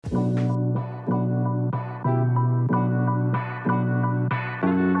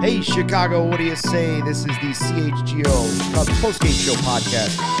Hey, Chicago, what do you say? This is the CHGO Cubs postgame show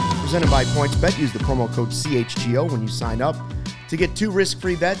podcast presented by PointsBet. Use the promo code CHGO when you sign up to get 2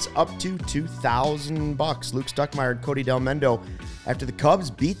 risk-free bets up to $2,000. Luke Stuckmeyer and Cody Del Mendo after the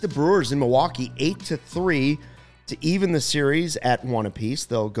Cubs beat the Brewers in Milwaukee 8-3 to even the series at 1 apiece.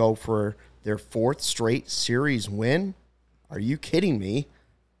 They'll go for their 4th straight series win. Are you kidding me?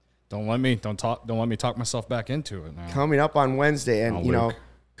 Don't let me talk myself back into it now. Coming up on Wednesday, and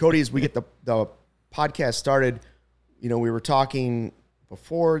Cody, as we get the podcast started, we were talking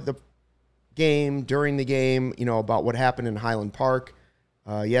before the game, during the game, about what happened in Highland Park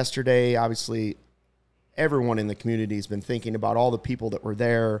yesterday. Obviously, everyone in the community has been thinking about all the people that were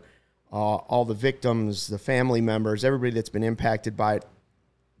there, all the victims, the family members, everybody that's been impacted by it.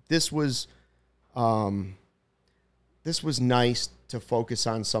 This was nice to focus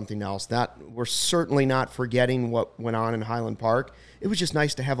on something else. That we're certainly not forgetting what went on in Highland Park. It was just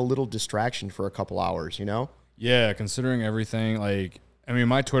nice to have a little distraction for a couple hours, Yeah, considering everything,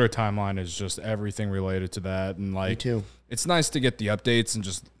 my Twitter timeline is just everything related to that. And Me too. It's nice to get the updates and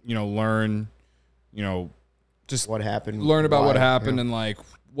just, learn, just what happened, learn about what happened and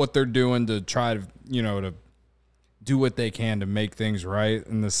what they're doing to try to, to do what they can to make things right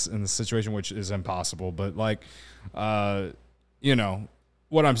in this situation, which is impossible. But what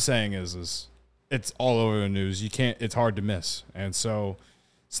I'm saying is it's all over the news. It's hard to miss. And so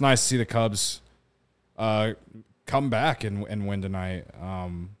it's nice to see the Cubs come back and win tonight.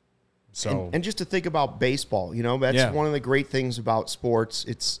 And just to think about baseball, that's one of the great things about sports.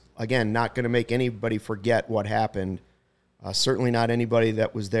 It's, again, not going to make anybody forget what happened. Certainly not anybody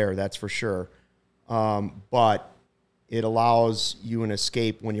that was there, that's for sure. But it allows you an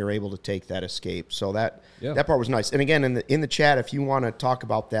escape when you're able to take that escape. So that part was nice. And again, in the chat, if you want to talk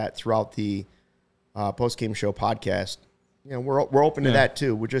about that throughout the post-game show podcast, we're open to that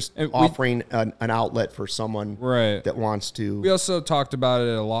too. We're just offering an outlet for someone that wants to. We also talked about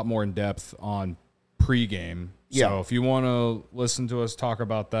it a lot more in depth on pregame. So if you want to listen to us talk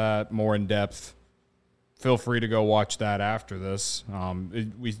about that more in depth, feel free to go watch that after this.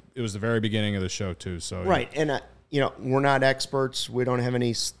 It was the very beginning of the show too. So and we're not experts. We don't have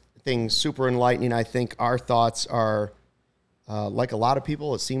anything super enlightening. I think our thoughts are like a lot of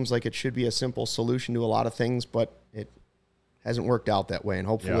people. It seems like it should be a simple solution to a lot of things, but it hasn't worked out that way. And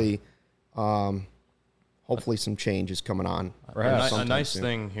hopefully some change is coming on. A nice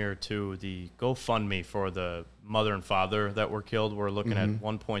thing here too, the GoFundMe for the mother and father that were killed, we're looking at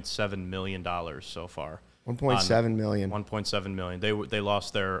 $1.7 million so far. $1.7 million. $1.7 million. They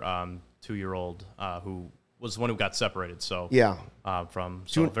lost their 2-year-old who was the one who got separated. So from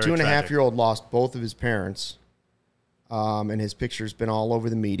two and a half year old lost both of his parents, and his picture's been all over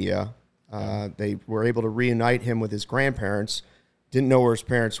the media. They were able to reunite him with his grandparents. Didn't know where his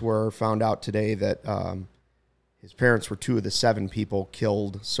parents were. Found out today that his parents were 2 of the 7 people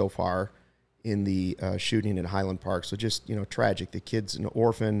killed so far in the shooting in Highland Park. So just tragic. The kid's an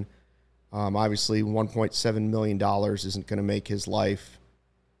orphan. Obviously, $1.7 million isn't going to make his life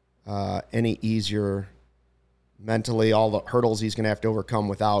any easier. Mentally, all the hurdles he's going to have to overcome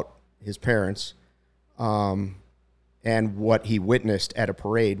without his parents, and what he witnessed at a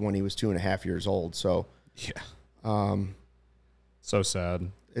parade when he was 2.5 years old. So, so sad.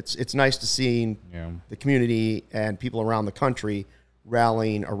 It's nice to see the community and people around the country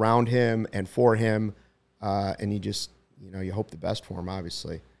rallying around him and for him, and you just you hope the best for him,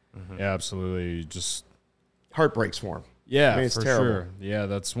 obviously. Mm-hmm. Yeah, absolutely. Just heartbreaks for him. Yeah, it's for terrible. Sure. Yeah,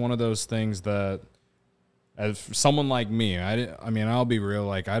 that's one of those things that. As someone like me, I'll be real.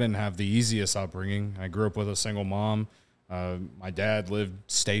 I didn't have the easiest upbringing. I grew up with a single mom. My dad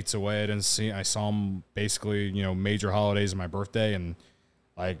lived states away. I saw him basically, major holidays and my birthday, and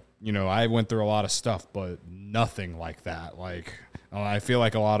I went through a lot of stuff, but nothing like that. I feel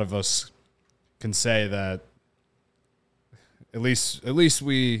like a lot of us can say that. At least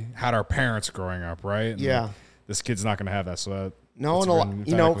we had our parents growing up, right? And this kid's not going to have that. So that. No, and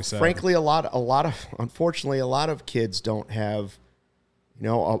frankly, unfortunately, a lot of kids don't have,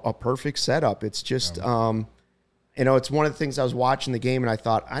 a perfect setup. It's just, it's one of the things I was watching the game and I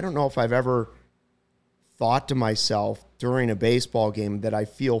thought, I don't know if I've ever thought to myself during a baseball game that I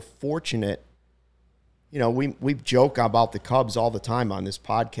feel fortunate. We joke about the Cubs all the time on this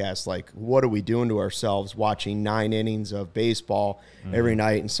podcast. What are we doing to ourselves watching 9 innings of baseball every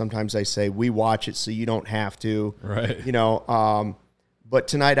night? And sometimes I say, we watch it so you don't have to. Right. But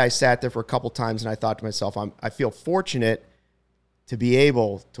tonight I sat there for a couple times and I thought to myself, I feel fortunate to be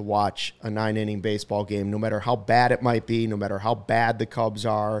able to watch a 9-inning baseball game, no matter how bad it might be, no matter how bad the Cubs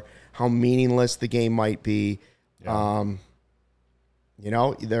are, how meaningless the game might be. Yeah.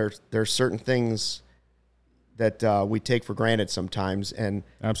 There's certain things that we take for granted sometimes, and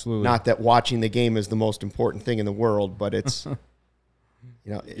absolutely not that watching the game is the most important thing in the world, but it's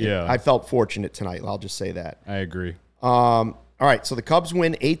I felt fortunate tonight. I'll just say that. I agree. All right, so the Cubs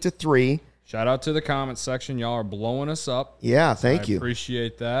win 8-3. Shout out to the comment section. Y'all are blowing us up. Yeah, thank you.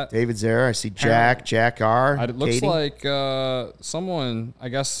 Appreciate that. David's there. I see Jack R. It looks Katie. like someone, I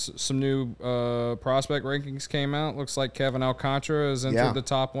guess some new prospect rankings came out. Looks like Kevin Alcantara is entered the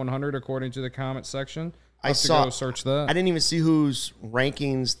top 100 according to the comment section. I saw. Go search that. I didn't even see whose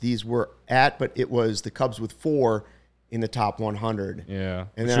rankings these were at, but it was the Cubs with 4 in the top 100. Yeah.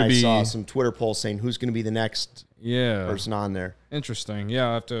 And then I saw some Twitter polls saying who's going to be the next person on there. Interesting. Yeah,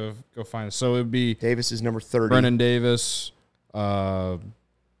 I have to go find it. So it would be Davis is number 30. Brennan Davis,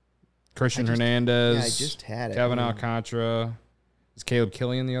 Christian Hernandez. Yeah, I just had it. Kevin Alcantara. Is Caleb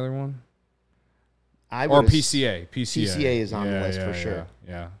Killian the other one? Or PCA. PCA is on the list for sure.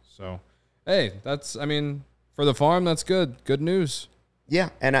 Yeah. So, hey, for the farm, that's good. Good news. Yeah,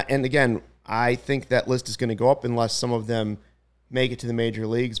 and again, I think that list is going to go up unless some of them make it to the major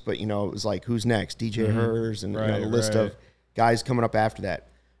leagues. But, it was like, who's next? DJ Hers and the list of guys coming up after that.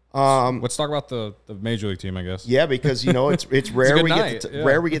 Let's talk about the major league team, I guess. Yeah, because, it's rare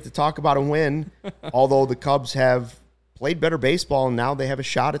we get to talk about a win, although the Cubs have played better baseball, and now they have a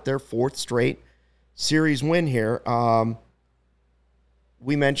shot at their 4th straight series win here.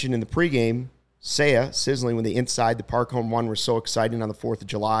 We mentioned in the pregame, Seiya sizzling with the inside the park home run was so exciting on the 4th of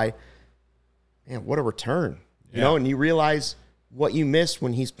July. Man, what a return. And you realize what you missed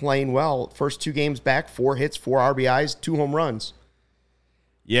when he's playing well. First 2 games back, 4 hits, 4 RBIs, 2 home runs.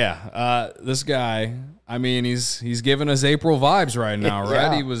 Yeah, this guy, I mean, he's giving us April vibes right now,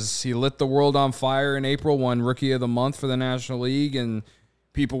 right? Yeah. He lit the world on fire in April, won Rookie of the Month for the National League, and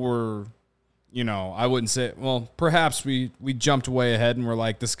people were, I wouldn't say, well, perhaps we jumped way ahead and we're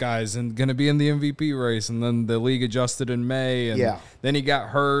like, this guy's going to be in the MVP race, and then the league adjusted in May, and then he got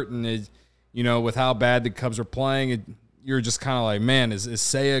hurt, and with how bad the Cubs are playing, you're just kind of like, man, is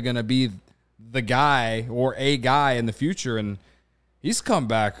Seiya going to be the guy or a guy in the future? And he's come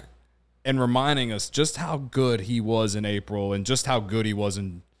back and reminding us just how good he was in April and just how good he was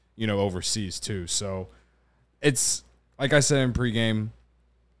in, overseas too. So it's, like I said in pregame,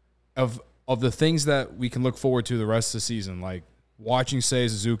 of the things that we can look forward to the rest of the season, like watching Seiya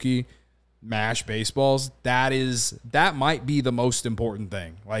Suzuki mash baseballs, that might be the most important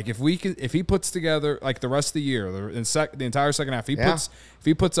thing. Like if he puts together like the rest of the year, the entire second half, if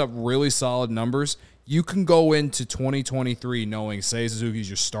he puts up really solid numbers, you can go into 2023 knowing Seiya Suzuki's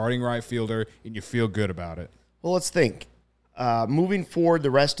your starting right fielder and you feel good about it. Well, let's think. Moving forward the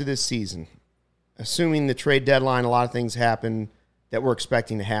rest of this season, assuming the trade deadline, a lot of things happen that we're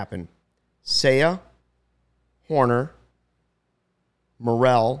expecting to happen. Seiya, Horner,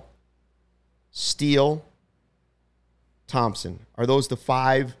 Morel, Steele, Thompson. Are those the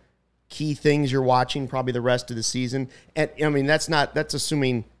 5 key things you're watching probably the rest of the season? And I mean, that's not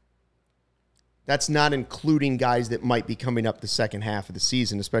including guys that might be coming up the second half of the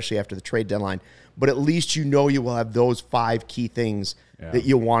season, especially after the trade deadline. But at least you will have those 5 key things that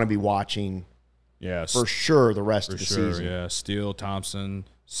you'll want to be watching for sure the rest of the season. Yeah, Steele, Thompson,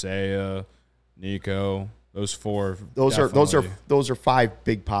 Seiya, Nico. Those 4. Those are 5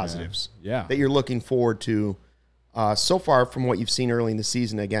 big positives. Yeah. That you're looking forward to. So far from what you've seen early in the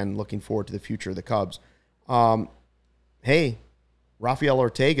season, again, looking forward to the future of the Cubs. Hey, Rafael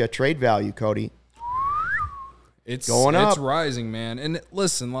Ortega trade value, Cody. It's going up. It's rising, man. And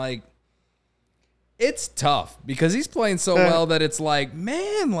listen, like, it's tough because he's playing so well that it's like,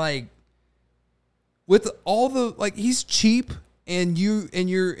 man, like, with all the, like, he's cheap and you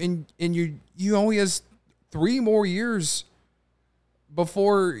only has 3 more years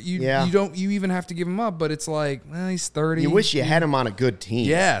before you even have to give him up. But it's like, well, he's 30. You wish you had him on a good team.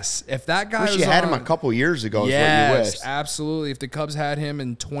 Yes, if that guy wish you had him a couple years ago. Is what you wish. Absolutely. If the Cubs had him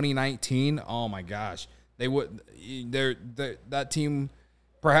in 2019, oh my gosh, they would. That team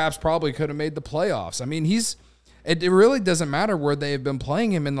probably could have made the playoffs. I mean, It really doesn't matter where they have been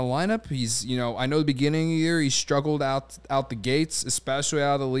playing him in the lineup. He's, I know the beginning of the year he struggled out the gates, especially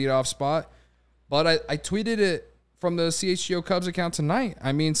out of the leadoff spot. But I tweeted it from the CHGO Cubs account tonight.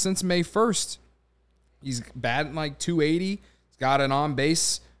 I mean, since May 1st, he's batting like 280. He's got an on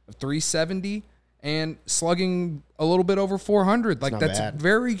base of 370 and slugging a little bit over 400. Like, that's bad.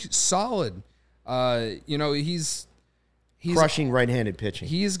 Very solid. He's crushing right-handed pitching.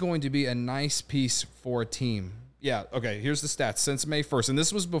 He is going to be a nice piece for a team. Yeah, okay, here's the stats since May 1st. And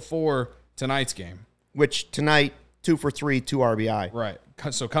this was before tonight's game. Which tonight, 2 for 3, 2 RBI. Right.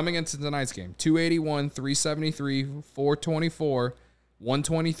 So coming into tonight's game, 281, 373, 424,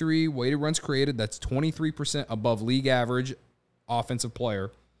 123 weighted runs created. That's 23% above league average offensive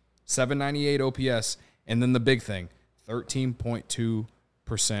player. 798 OPS. And then the big thing,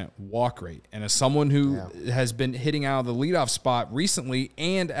 13.2% walk rate. And as someone who has been hitting out of the leadoff spot recently,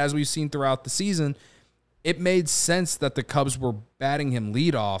 and as we've seen throughout the season, it made sense that the Cubs were batting him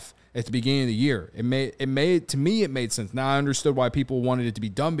leadoff at the beginning of the year. It made sense. Now I understood why people wanted it to be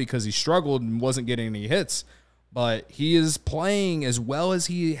done because he struggled and wasn't getting any hits. But he is playing as well as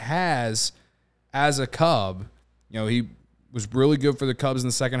he has as a Cub. You know, he was really good for the Cubs in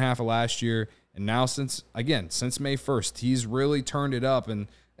the second half of last year. And now since May 1st, he's really turned it up. And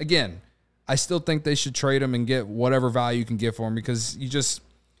again, I still think they should trade him and get whatever value you can get for him because you just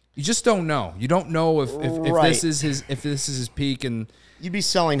don't know. You don't know if this is his peak, and you'd be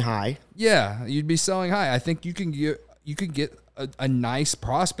selling high. Yeah, you'd be selling high. I think you can get a nice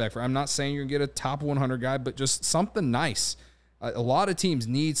prospect for. I'm not saying you're gonna get a top 100 guy, but just something nice. A lot of teams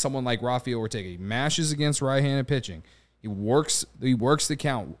need someone like Rafael Ortega. He mashes against right-handed pitching. He works the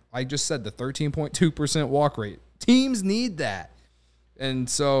count. I just said the 13.2% walk rate. Teams need that. And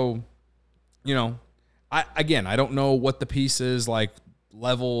so, you know, I don't know what the piece is, like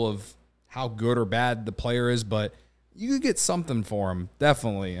level of how good or bad the player is, but you could get something for him,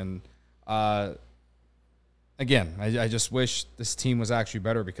 definitely. And again, I just wish this team was actually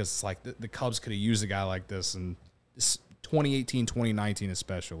better because it's like the Cubs could have used a guy like this in 2018, 2019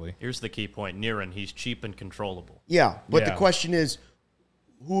 especially. Here's the key point. Niren, he's cheap and controllable. Yeah, but the question is,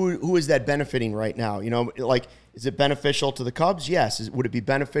 who is that benefiting right now? You know, like, is it beneficial to the Cubs? Yes. Would it be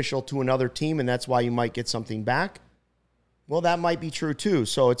beneficial to another team, and that's why you might get something back? Well, that might be true too.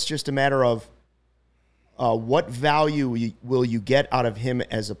 So it's just a matter of what value will you get out of him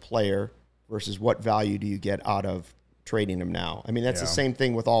as a player versus what value do you get out of trading him now? I mean, that's the same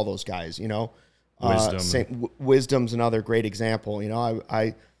thing with all those guys, you know. Wisdom's another great example. You know,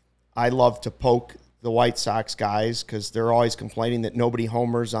 I love to poke the White Sox guys because they're always complaining that nobody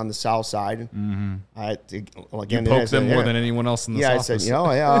homers on the south side. Mm-hmm. Again, you poke them more than anyone else in the south. I said, you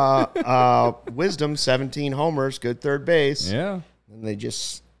know, Wisdom, 17 homers, good third base. Yeah. And they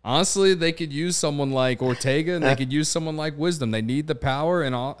just... Honestly, they could use someone like Ortega and they could use someone like Wisdom. They need the power,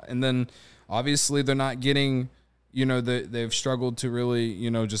 and then obviously they're not getting... You know, they've struggled to really,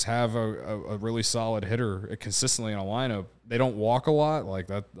 you know, just have a really solid hitter consistently in a lineup. They don't walk a lot like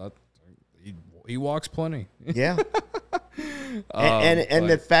that. He walks plenty. Yeah. and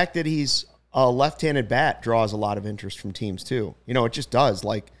the fact that he's a left-handed bat draws a lot of interest from teams too. You know, it just does.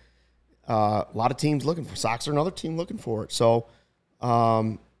 Like a lot of teams looking for Sox are another team looking for it. So,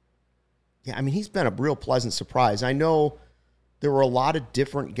 yeah, I mean, he's been a real pleasant surprise. I know there were a lot of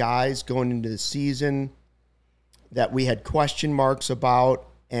different guys going into the season that we had question marks about,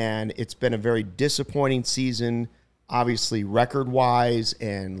 and it's been a very disappointing season, obviously record-wise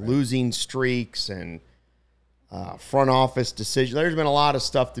and losing streaks and front office decisions. There's been a lot of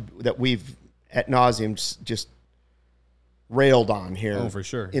stuff that we've ad nauseum just railed on here. Oh, for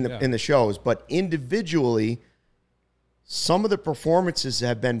sure. In the shows. But individually, some of the performances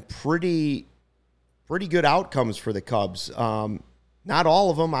have been pretty good outcomes for the Cubs. Not all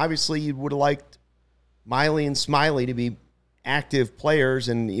of them. Obviously, you would have liked Miley and Smiley to be active players,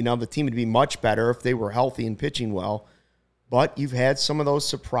 and you know the team would be much better if they were healthy and pitching well. But you've had some of those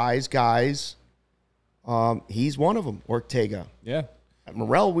surprise guys. He's one of them, Ortega. Yeah.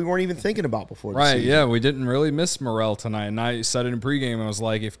 Morel, we weren't even thinking about before. Right, yeah, we didn't really miss Morel tonight. And I said it in pregame. I was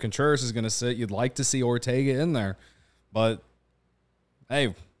like, if Contreras is going to sit, you'd like to see Ortega in there. But,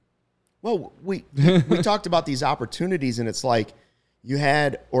 hey. Well, we talked about these opportunities, and it's like you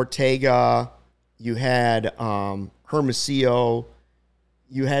had Ortega, you had Hermosillo,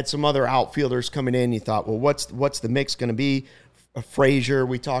 you had some other outfielders coming in. You thought, well, what's the mix going to be? Frazier,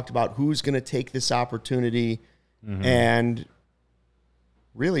 we talked about who's going to take this opportunity. Mm-hmm. And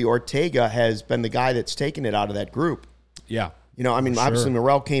really, Ortega has been the guy that's taken it out of that group. Yeah. You know, I mean, obviously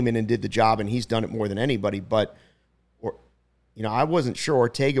Morel came in and did the job, and he's done it more than anybody. But, you know, I wasn't sure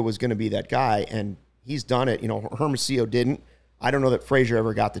Ortega was going to be that guy, and he's done it. You know, Hermosillo didn't. I don't know that Frazier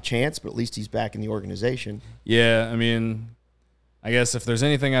ever got the chance, but at least he's back in the organization. Yeah, I mean, I guess if there's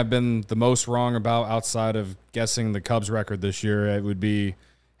anything I've been the most wrong about outside of guessing the Cubs record this year, it would be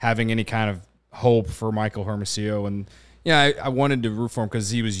having any kind of hope for Michael Hermosillo. And, yeah, I wanted to root for him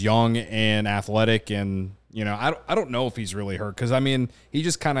because he was young and athletic. And, you know, I don't know if he's really hurt because, I mean, he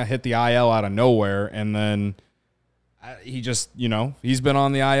just kind of hit the IL out of nowhere. And then he just, you know, he's been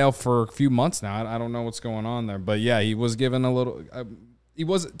on the IL for a few months now. I don't know what's going on there. But, yeah, he was given a little he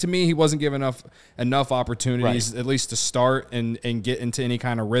wasn't given enough opportunities, at least to start and get into any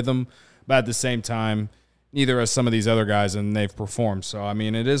kind of rhythm. But at the same time, neither has some of these other guys, and they've performed. So, I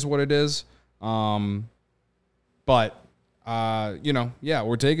mean, it is what it is. Ortega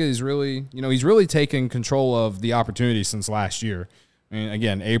is really, he's really taken control of the opportunity since last year. I mean,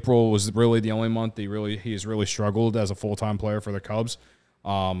 again, April was really the only month he's really struggled as a full-time player for the Cubs.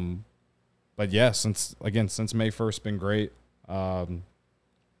 But yeah, since May 1st, been great.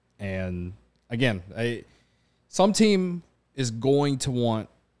 And again, some team is going to want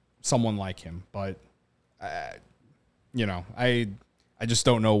someone like him, but I just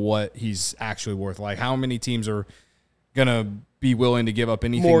don't know what he's actually worth. Like, how many teams are gonna be willing to give up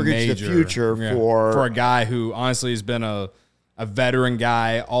anything mortgage major the future for a guy who honestly has been a veteran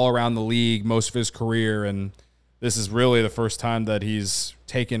guy all around the league most of his career, and this is really the first time that he's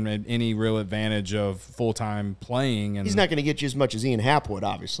taken any real advantage of full-time playing. And he's not going to get you as much as Ian Happ would,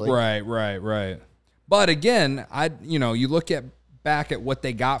 obviously. Right. But again, you look back at what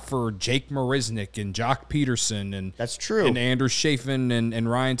they got for Jake Marisnick and Jock Peterson, and that's true, and Andrew Chafin and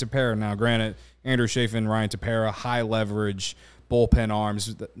Ryan Tepera. Now, granted, Andrew Chafin, Ryan Tepera, high leverage bullpen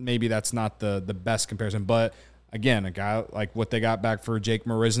arms. Maybe that's not the best comparison, but again, a guy like what they got back for Jake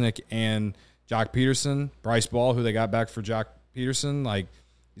Marisnick and Jock Peterson, Bryce Ball, who they got back for Jock Peterson, like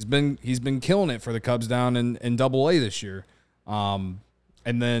he's been killing it for the Cubs down in Double-A this year. And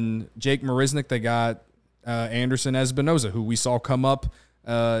then Jake Marisnick, they got Anderson Espinoza, who we saw come up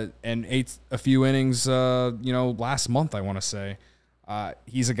and ate a few innings, last month, I want to say.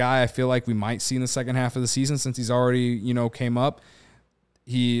 He's a guy I feel like we might see in the second half of the season since he's already, came up.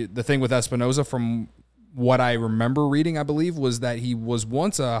 The thing with Espinoza, from what I remember reading, I believe, was that he was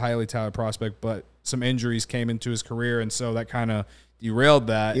once a highly touted prospect, but some injuries came into his career, and so that kind of derailed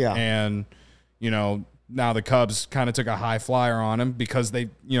that. Yeah. And, now the Cubs kind of took a high flyer on him because they,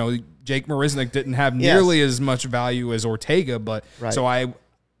 Jake Marisnick didn't have nearly as much value as Ortega, but right. So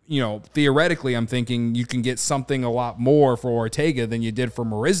theoretically, I'm thinking you can get something a lot more for Ortega than you did for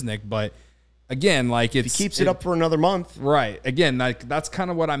Marisnick, but again, like if he keeps it up for another month, right? Again, like that's kind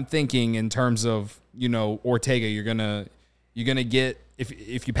of what I'm thinking in terms of Ortega. You're gonna get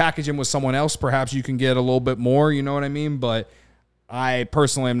if you package him with someone else, perhaps you can get a little bit more. You know what I mean? But I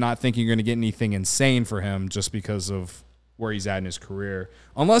personally am not thinking you're gonna get anything insane for him just because of where he's at in his career,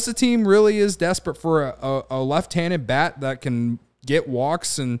 unless the team really is desperate for a left-handed bat that can get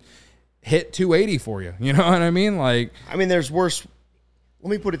walks and hit 280 for you. You know what I mean? There's worse. Let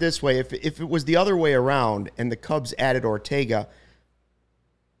me put it this way. If it was the other way around and the Cubs added Ortega,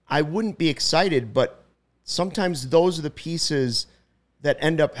 I wouldn't be excited, but sometimes those are the pieces that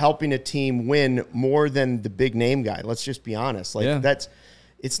end up helping a team win more than the big name guy. Let's just be honest.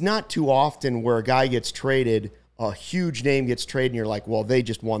 It's not too often where a guy gets traded, a huge name gets traded, and you're like, well, they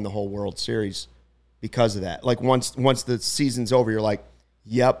just won the whole World Series because of that. Like once the season's over, you're like,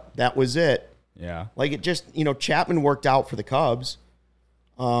 yep, that was it. Yeah. Like it just, Chapman worked out for the Cubs.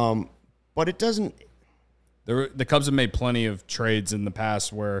 But it doesn't. The Cubs have made plenty of trades in the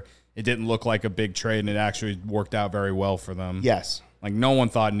past where it didn't look like a big trade and it actually worked out very well for them. Yes. Like no one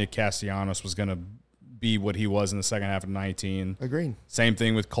thought Nick Castellanos was going to be what he was in the second half of 19. Agreed. Same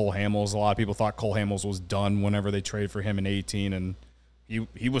thing with Cole Hamels. A lot of people thought Cole Hamels was done whenever they traded for him in 18, and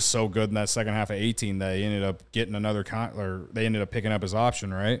he was so good in that second half of 18 that he ended up getting they ended up picking up his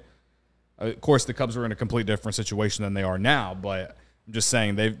option, right? Of course, the Cubs are in a completely different situation than they are now, but I'm just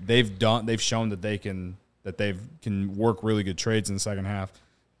saying they've shown that they can work really good trades in the second half.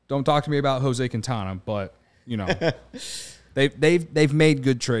 Don't talk to me about Jose Quintana, but they've made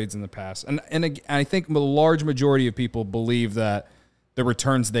good trades in the past, and I think the large majority of people believe that the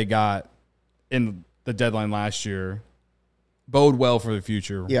returns they got in the deadline last year bode well for the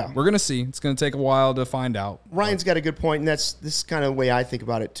future. Yeah, we're gonna see. It's gonna take a while to find out. Ryan's got a good point, and this is kind of the way I think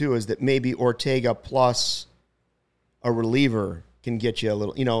about it too. Is that maybe Ortega plus a reliever can get you a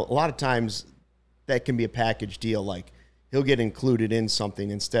little. A lot of times that can be a package deal. Like he'll get included in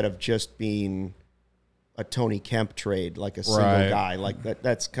something instead of just being a Tony Kemp trade, like a single guy. Like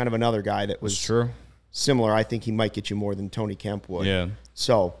that's kind of another guy that was true. Similar. I think he might get you more than Tony Kemp would. Yeah.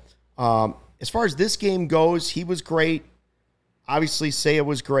 So as far as this game goes, he was great. Obviously, Seiya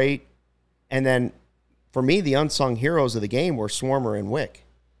was great. And then for me, the unsung heroes of the game were Swarmer and Wick.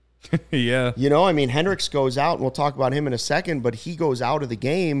 Yeah. Hendricks goes out, and we'll talk about him in a second, but he goes out of the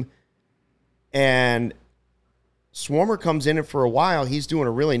game, and Swarmer comes in, and for a while, he's doing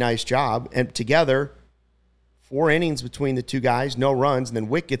a really nice job. And together, 4 innings between the two guys, no runs, and then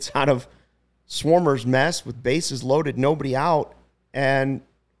Wick gets out of Swarmer's mess with bases loaded, nobody out, and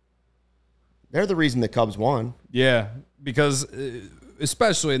they're the reason the Cubs won. Yeah, because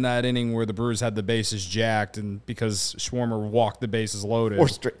especially in that inning where the Brewers had the bases jacked and because Schwarmer walked the bases loaded.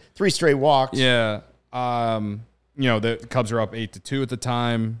 3 straight walks. Yeah. The Cubs are up 8-2 at the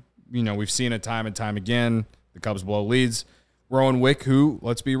time. We've seen it time and time again. The Cubs blow leads. Rowan Wick, who,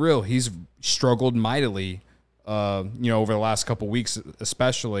 let's be real, he's struggled mightily, over the last couple weeks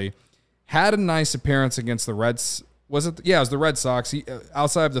especially, had a nice appearance against the Reds. It was the Red Sox. He,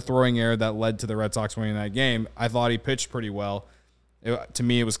 outside of the throwing error that led to the Red Sox winning that game, I thought he pitched pretty well. To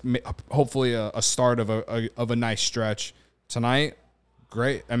me, it was hopefully a start of a nice stretch. Tonight,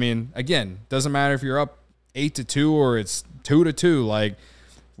 great. I mean, again, doesn't matter if you're up 8-2 or it's 2-2. Like,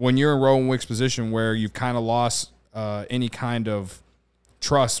 when you're in Rowan Wick's position where you've kind of lost any kind of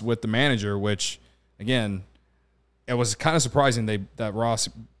trust with the manager, which, again, it was kind of surprising that Ross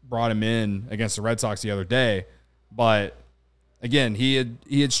brought him in against the Red Sox the other day. But, again, he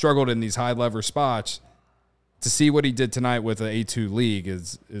had struggled in these high lever spots. To see what he did tonight with an 8-2 league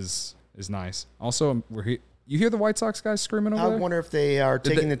is nice. Also, you hear the White Sox guys screaming over there? I wonder if they are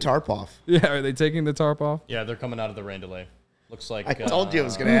taking the tarp off. Yeah, are they taking the tarp off? Yeah, they're coming out of the rain delay. Looks like I told you it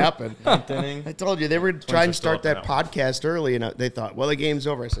was going to happen. Ninth inning. I told you they were trying to start that now. podcast early, and they thought, well, the game's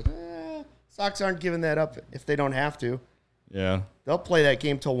over. I said, Sox aren't giving that up if they don't have to. Yeah. They'll play that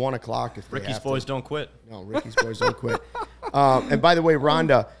game till 1 o'clock if they Ricky's have boys to. don't quit. No, Ricky's boys don't quit. And by the way,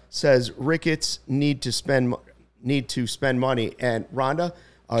 Rhonda says Ricketts need to spend money. And Rhonda,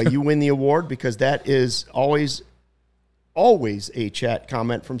 you win the award because that is always a chat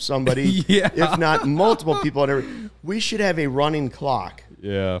comment from somebody, if not multiple people. We should have a running clock.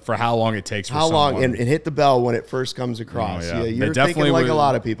 Yeah, for how long it takes. How long, and hit the bell when it first comes across. Oh, yeah. You're thinking like a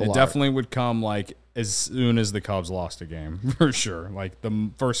lot of people It are. definitely would come like as soon as the Cubs lost a game, for sure. Like the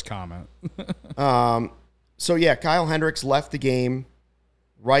first comment. So, yeah, Kyle Hendricks left the game.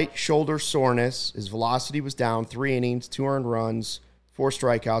 Right shoulder soreness. His velocity was down. 3 innings, 2 earned runs, 4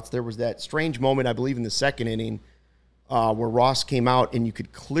 strikeouts. There was that strange moment, I believe, in the second inning where Ross came out, and you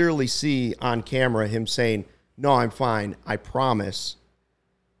could clearly see on camera him saying, no, I'm fine. I promise.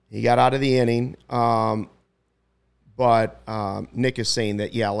 He got out of the inning. But Nick is saying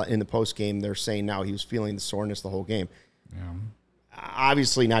that, in the postgame, they're saying now he was feeling the soreness the whole game. Yeah.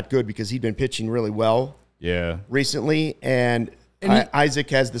 Obviously not good because he'd been pitching really well recently, and Isaac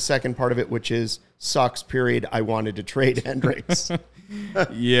has the second part of it, which is sucks, period. I wanted to trade Hendricks.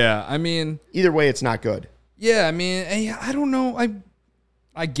 Yeah, I mean... Either way, it's not good. Yeah, I mean, I don't know.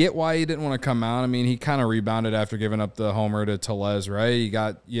 I get why he didn't want to come out. I mean, he kind of rebounded after giving up the homer to Tellez,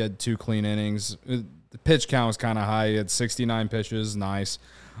 right? He had 2 clean innings. The pitch count was kind of high. He had 69 pitches. Nice.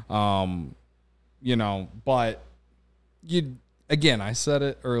 But again, I said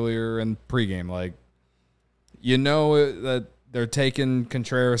it earlier in pregame, like, that they're taking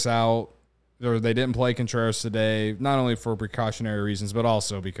Contreras out, or they didn't play Contreras today, not only for precautionary reasons, but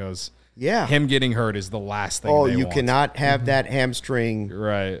also because him getting hurt is the last thing they want. Cannot have that hamstring.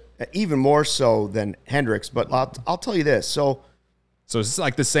 Right. Even more so than Hendricks. But I'll tell you this. So it's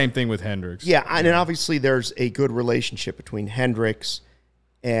like the same thing with Hendricks. Yeah, and obviously there's a good relationship between Hendricks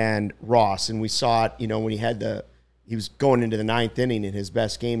and Ross, and we saw it, when he was going into the 9th inning in his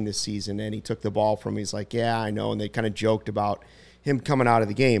best game this season, and he took the ball from him. He's like, yeah, I know, and they kind of joked about him coming out of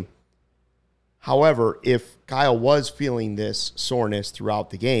the game. However, if Kyle was feeling this soreness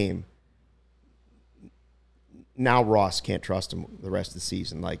throughout the game, now Ross can't trust him the rest of the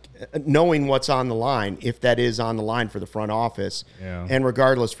season. Like, knowing what's on the line, if that is on the line for the front office, and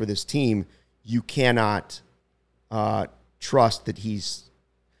regardless for this team, you cannot trust that he's...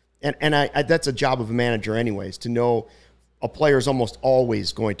 And that's a job of a manager anyways, to know a player is almost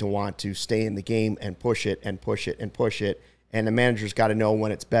always going to want to stay in the game and push it and push it and push it. And the manager's got to know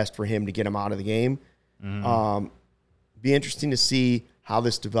when it's best for him to get him out of the game. Mm-hmm. Be interesting to see how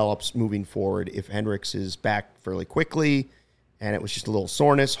this develops moving forward. If Hendricks is back fairly quickly and it was just a little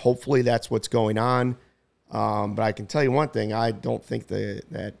soreness, hopefully that's what's going on. But I can tell you one thing, I don't think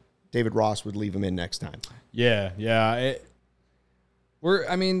that David Ross would leave him in next time. Yeah.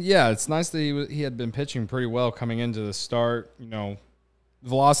 It's nice that he had been pitching pretty well coming into the start.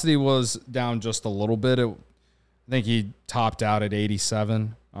 Velocity was down just a little bit. I think he topped out at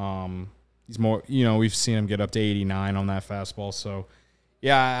 87. He's more, we've seen him get up to 89 on that fastball. So,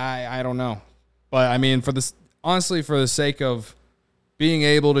 I don't know. But, I mean, for the sake of being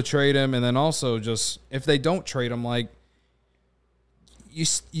able to trade him, and then also just if they don't trade him, like, you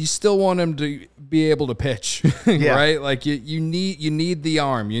still want him to be able to pitch, right? Like you need the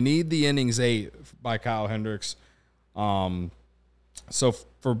arm, you need the innings 8 by Kyle Hendricks. So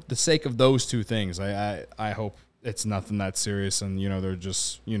for the sake of those two things, I hope it's nothing that serious, and they're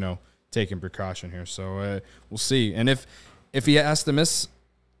just taking precaution here. So we'll see. And if he has to miss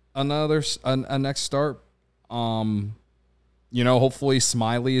a next start, hopefully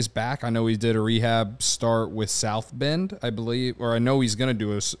Smiley is back. I know he did a rehab start with South Bend, I believe, or I know he's going to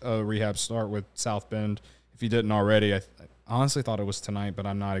do a rehab start with South Bend. If he didn't already, I honestly thought it was tonight, but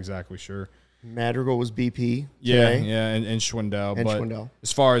I'm not exactly sure. Madrigal was BP today. Yeah, and Schwindel. But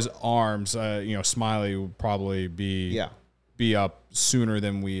as far as arms, Smiley would probably be up sooner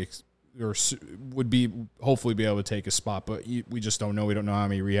than would be hopefully be able to take a spot, but we just don't know. We don't know how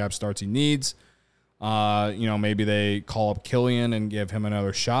many rehab starts he needs. Maybe they call up Killian and give him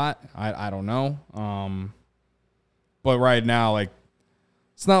another shot. I don't know. But right now,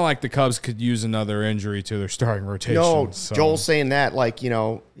 it's not like the Cubs could use another injury to their starting rotation. No, so. Joel's saying that,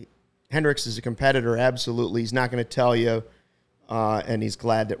 Hendricks is a competitor, absolutely. He's not going to tell you, and he's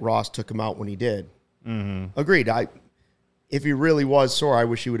glad that Ross took him out when he did. Mm-hmm. Agreed. If he really was sore, I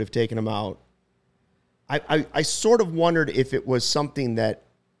wish he would have taken him out. I sort of wondered if it was something that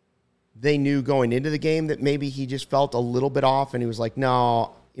they knew going into the game that maybe he just felt a little bit off, and he was like,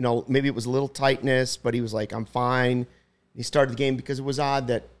 no, maybe it was a little tightness, but he was like, I'm fine. He started the game because it was odd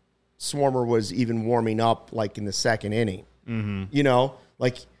that Swarmer was even warming up in the second inning. Mm-hmm.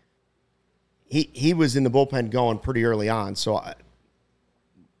 He was in the bullpen going pretty early on. So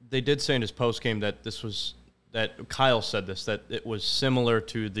they did say in his postgame that Kyle said this, that it was similar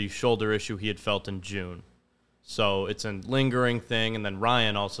to the shoulder issue he had felt in June. So it's a lingering thing. And then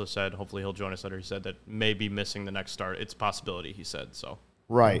Ryan also said, hopefully he'll join us later, he said that maybe missing the next start. It's a possibility, he said. So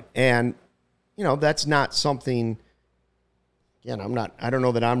right. And, that's not something, again, I don't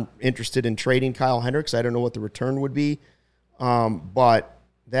know that I'm interested in trading Kyle Hendricks. I don't know what the return would be. But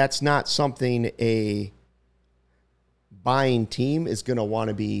that's not something a buying team is going to want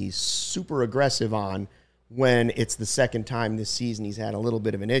to be super aggressive on when it's the second time this season he's had a little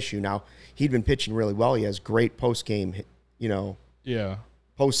bit of an issue. Now, he'd been pitching really well. He has great post-game,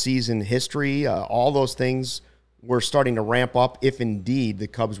 postseason history. All those things were starting to ramp up if indeed the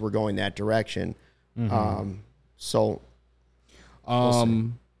Cubs were going that direction. Mm-hmm.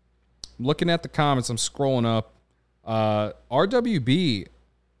 We'll looking at the comments, I'm scrolling up. RWB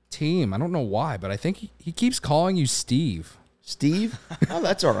team, I don't know why, but I think he keeps calling you Steve. Steve? Oh,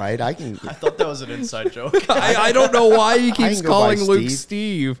 that's all right. I thought that was an inside joke. I don't know why he keeps calling Luke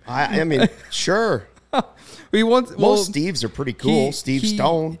Steve. I mean, sure. Most Steves are pretty cool. Steve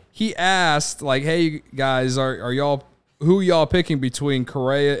Stone. He asked, hey, guys, are who y'all picking between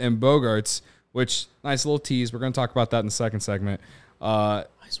Correa and Bogarts? Which, nice little tease. We're going to talk about that in the second segment.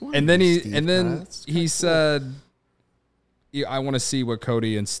 And then he said, I want to see what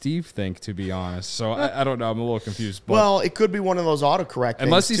Cody and Steve think, to be honest. So I don't know. I'm a little confused. But well, it could be one of those autocorrect things,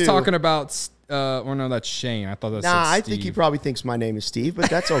 unless he's talking about, or no, that's Shane. I thought that's I think he probably thinks my name is Steve, but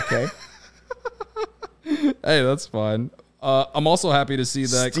that's okay. Hey, that's fine. I'm also happy to see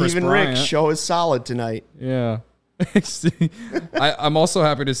that Steve and Rick show is solid tonight. Yeah. I'm also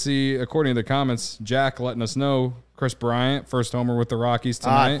happy to see, according to the comments, Jack letting us know Chris Bryant, first homer with the Rockies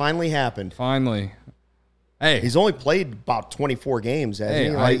tonight. It finally happened. Finally. Hey, he's only played about 24 games,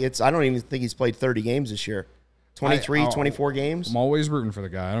 hasn't he? I don't even think he's played 30 games this year. 24 games. I'm always rooting for the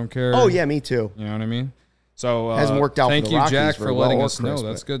guy. I don't care. Oh, yeah, me too. You know what I mean? So hasn't worked out thank for the you, Rockies Jack, for letting us know. Chris,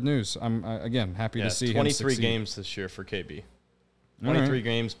 that's good news. I'm, again, happy to see him 23 succeed. games this year for KB. 23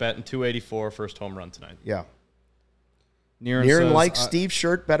 games, batting .284, first home run tonight. Yeah. Nearen likes Steve's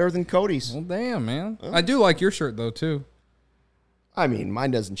shirt better than Cody's. Well, damn, man. I do like your shirt, though, too. I mean,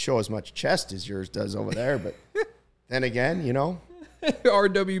 mine doesn't show as much chest as yours does over there, but then again,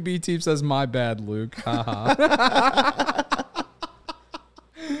 RWB team says, my bad, Luke.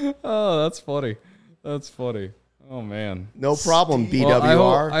 Oh, that's funny. That's funny. Oh, man. No problem, BWR.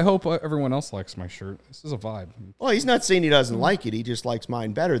 Well, I hope everyone else likes my shirt. This is a vibe. Well, he's not saying he doesn't like it. He just likes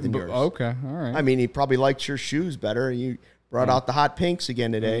mine better than yours. Okay, all right. I mean, he probably likes your shoes better. You brought out the hot pinks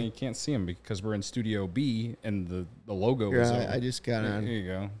again today. You can't see them because we're in Studio B and the logo is over. I just got on. There you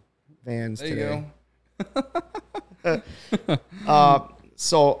go. Vans there today. You go.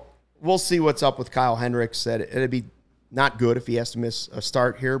 So we'll see what's up with Kyle Hendricks. Said it'd be not good if he has to miss a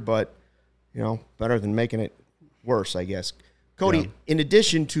start here, but better than making it worse, I guess. Cody, in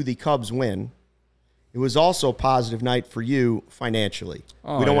addition to the Cubs win, it was also a positive night for you financially.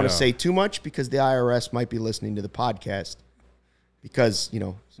 We don't want to say too much because the IRS might be listening to the podcast. Because,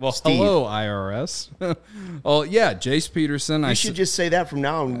 Steve. Hello, IRS. Oh, yeah, Jace Peterson. You should just say that from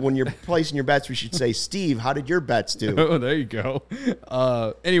now on. When you're placing your bets, we should say, Steve, how did your bets do? Oh, there you go.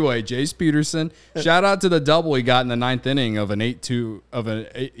 Anyway, Jace Peterson. Shout out to the double he got in the ninth inning of an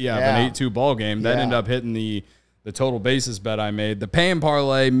 8-2 ball game. That ended up hitting the total bases bet I made. The pay and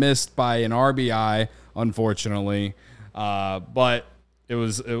parlay missed by an RBI, unfortunately. But it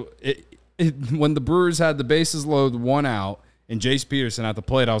was when the Brewers had the bases loaded 1 out, and Jace Peterson at the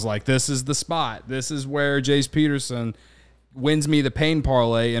plate. I was like, this is the spot. This is where Jace Peterson wins me the pain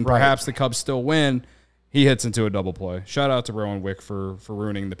parlay, and perhaps the Cubs still win. He hits into a double play. Shout out to Rowan Wick for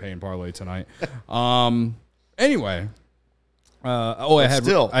ruining the pain parlay tonight. Anyway. I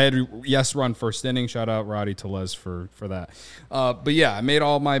had yes run first inning. Shout out Roddy Telez for that. But yeah, I made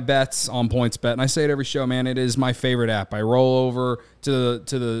all my bets on PointsBet, and I say it every show, man. It is my favorite app. I roll over to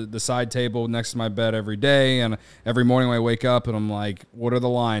the side table next to my bed every day, and every morning when I wake up, and I'm like, what are the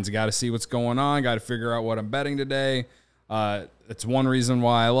lines? I got to see what's going on. Got to figure out what I'm betting today. It's one reason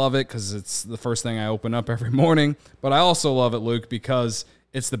why I love it, because it's the first thing I open up every morning. But I also love it, Luke, because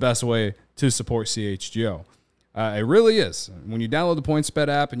it's the best way to support CHGO. It really is. When you download the PointsBet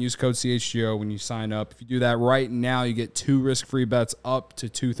app and use code CHGO when you sign up, if you do that right now, you get 2 risk-free bets up to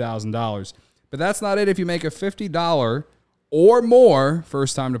 $2,000. But that's not it. If you make a $50 or more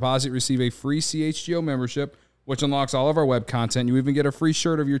first-time deposit, receive a free CHGO membership, which unlocks all of our web content. You even get a free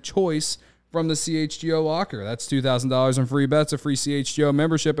shirt of your choice from the CHGO locker. That's $2,000 in free bets, a free CHGO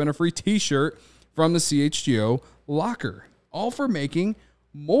membership, and a free T-shirt from the CHGO locker. All for making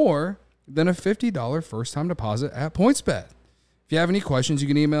more than a $50 first-time deposit at PointsBet. If you have any questions, you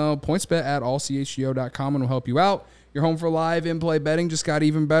can email pointsbet@allchgo.com and we'll help you out. Your home for live in-play betting just got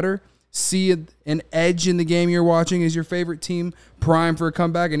even better. See an edge in the game you're watching. Is your favorite team primed for a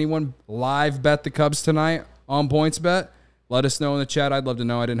comeback? Anyone live bet the Cubs tonight on PointsBet? Let us know in the chat. I'd love to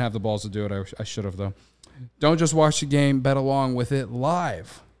know. I didn't have the balls to do it. I should have, though. Don't just watch the game. Bet along with it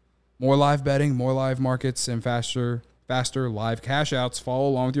live. More live betting, more live markets, and faster live cash outs. Follow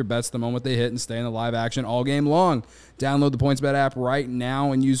along with your bets the moment they hit and stay in the live action all game long. Download the PointsBet app right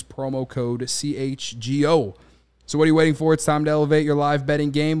now and use promo code CHGO. So what are you waiting for? It's time to elevate your live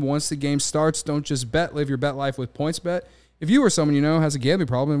betting game. Once the game starts, don't just bet. Live your bet life with PointsBet. If you or someone you know has a gambling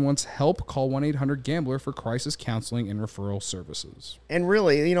problem and wants help, call 1-800-GAMBLER for crisis counseling and referral services. And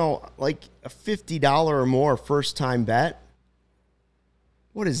really, like a $50 or more first-time bet,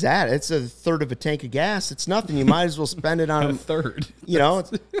 what is that? It's a third of a tank of gas. It's nothing. You might as well spend it on a third.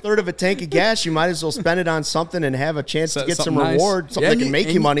 It's a third of a tank of gas. You might as well spend it on something and have a chance to get some nice reward, something that can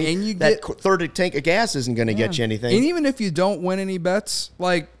make you money. And that third of a tank of gas isn't going to get you anything. And even if you don't win any bets,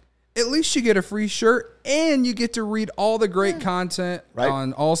 like at least you get a free shirt and you get to read all the great content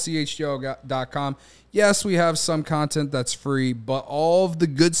on allchgo.com. Yes, we have some content that's free, but all of the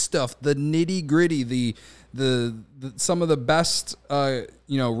good stuff, the nitty gritty, the some of the best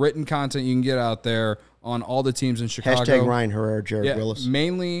written content you can get out there on all the teams in Chicago. Hashtag Ryan Herrera, Jared Willis.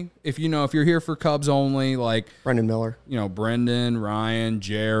 Mainly if you're here for Cubs only, like Brendan Miller. Brendan, Ryan,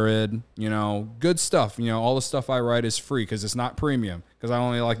 Jared, good stuff. All the stuff I write is free because it's not premium. Because I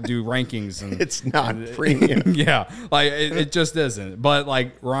only like to do rankings and it's not premium. Yeah. Like it just isn't. But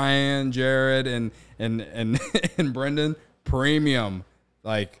like Ryan, Jared, and Brendan, premium.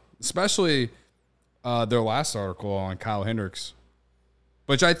 Like especially their last article on Kyle Hendricks,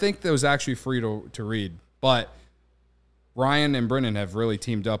 which I think that was actually free to read. But Ryan and Brendan have really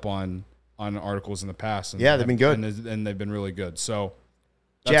teamed up on articles in the past. And they've been good. And they've been really good. So,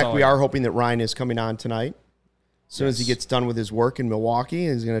 Jack, we are hoping that Ryan is coming on tonight. As soon as he gets done with his work in Milwaukee,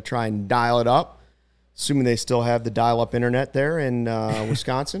 he's going to try and dial it up, assuming they still have the dial-up internet there in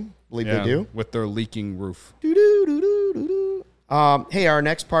Wisconsin. I believe they do. With their leaking roof. Hey, our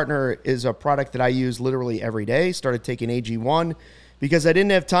next partner is a product that I use literally every day. Started taking AG1 because I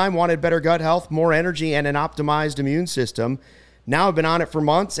didn't have time, wanted better gut health, more energy, and an optimized immune system. Now I've been on it for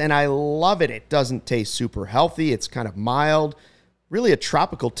months, and I love it. It doesn't taste super healthy. It's kind of mild, really a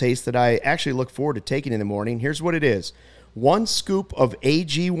tropical taste that I actually look forward to taking in the morning. Here's what it is. 1 scoop of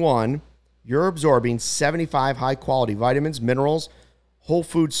AG1, you're absorbing 75 high-quality vitamins, minerals, whole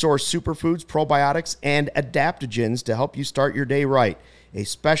food source superfoods, probiotics, and adaptogens to help you start your day right. A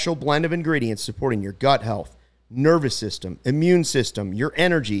special blend of ingredients supporting your gut health, nervous system, immune system, your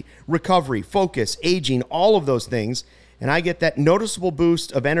energy, recovery, focus, aging, all of those things. And I get that noticeable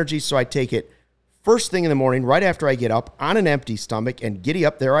boost of energy, so I take it first thing in the morning, right after I get up, on an empty stomach, and giddy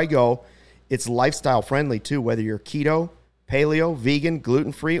up, there I go. It's lifestyle friendly, too, whether you're keto, paleo, vegan,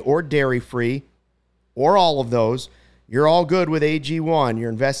 gluten-free, or dairy-free, or all of those. You're all good with AG1. You're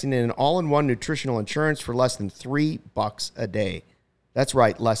investing in an all-in-one nutritional insurance for less than $3 a day. That's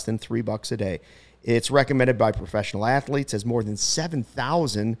right, less than $3 a day. It's recommended by professional athletes, has more than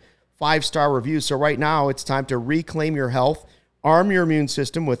 7,000 5-star reviews. So right now, it's time to reclaim your health, arm your immune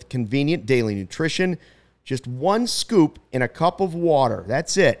system with convenient daily nutrition. Just 1 scoop in a cup of water.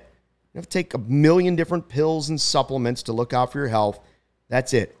 That's it. You have to take a million different pills and supplements to look out for your health.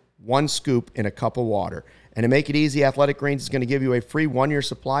 That's it. 1 scoop in a cup of water. And to make it easy, Athletic Greens is going to give you a free 1-year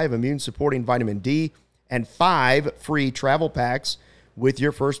supply of immune-supporting vitamin D and 5 free travel packs with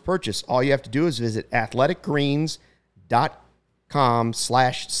your first purchase. All you have to do is visit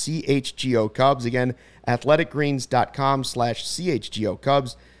athleticgreens.com/CHGO Cubs. Again, athleticgreens.com/CHGO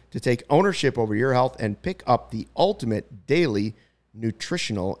Cubs to take ownership over your health and pick up the ultimate daily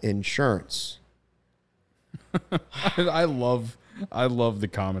nutritional insurance. I love the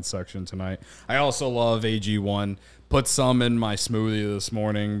comment section tonight. I also love AG1. Put some in my smoothie this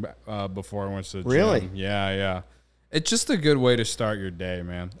morning before I went to the gym. Really? Yeah. It's just a good way to start your day,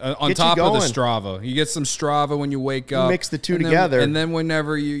 man. On top of the Strava, you get some Strava when you wake up. Mix the two together, and then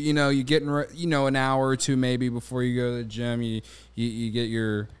whenever you get an hour or two maybe before you go to the gym, you get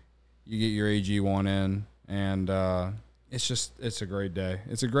your AG1 in, and it's a great day.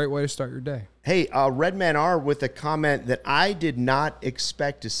 It's a great way to start your day. Hey, Redman R with a comment that I did not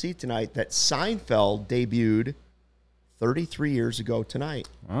expect to see tonight, that Seinfeld debuted 33 years ago tonight.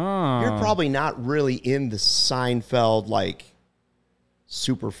 Oh. You're probably not really in the Seinfeld,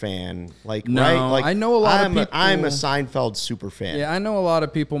 super fan. No, right? I know a lot of people. I'm a Seinfeld super fan. Yeah, I know a lot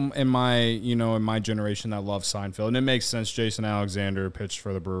of people in my generation that love Seinfeld, and it makes sense. Jason Alexander pitched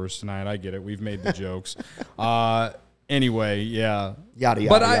for the Brewers tonight. I get it. We've made the jokes. Anyway, yeah. Yada,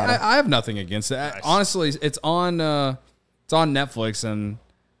 but yada. I have nothing against it. Nice. Honestly, it's on Netflix, and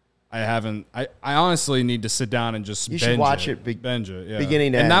I honestly need to sit down and just should watch it binge it, yeah.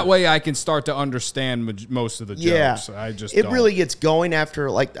 beginning to and end. that way I can start to understand most of the jokes. It really gets going after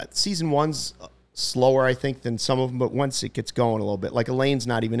that. Season 1's slower, I think, than some of them, but once it gets going a little bit, Elaine's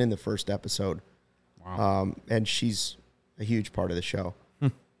not even in the first episode. Wow. And she's a huge part of the show.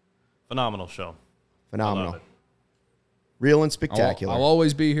 Phenomenal show. Phenomenal. I love it. Real and spectacular. I'll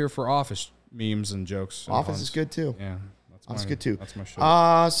always be here for Office memes and jokes. And Office puns. is good too. Yeah. That's good too. That's my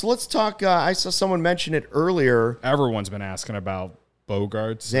show. So let's talk. I saw someone mention it earlier. Everyone's been asking about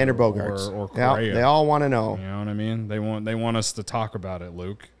Bogarts, Xander Bogarts, or Correa. They all want to know. You know what I mean? They want us to talk about it,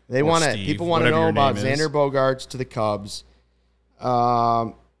 Luke. They want it. People want to know about Xander Bogarts to the Cubs.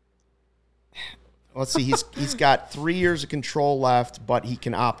 Let's see. He's got 3 years of control left, but he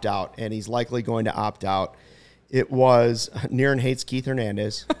can opt out, and he's likely going to opt out. It was Niren hates Keith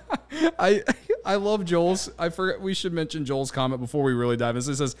Hernandez. I love Joel's. I forgot we should mention Joel's comment before we really dive in.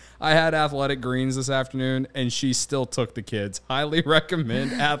 It says, I had Athletic Greens this afternoon, and she still took the kids. Highly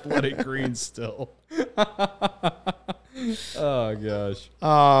recommend Athletic Greens still. Oh, gosh.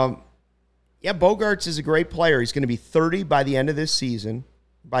 Yeah, Bogarts is a great player. He's going to be 30 by the end of this season,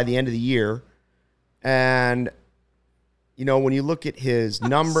 by the end of the year. And, when you look at his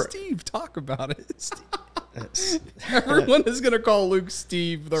number. Steve, talk about it. Everyone is going to call Luke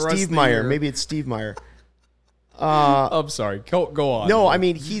Steve the rest of the year. Steve Meyer. Maybe it's Steve Meyer. I'm sorry. Go on. No, I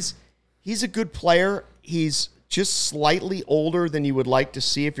mean, he's a good player. He's just slightly older than you would like to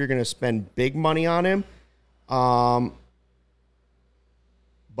see if you're going to spend big money on him. But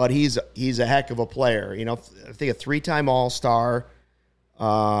he's a heck of a player. I think a 3-time All-Star.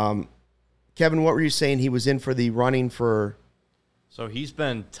 Kevin, what were you saying? He was in for the running for... So he's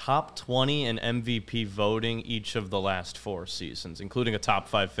been top 20 in MVP voting each of the last 4 seasons, including a top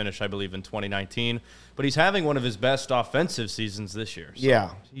 5 finish, I believe, in 2019. But he's having one of his best offensive seasons this year. So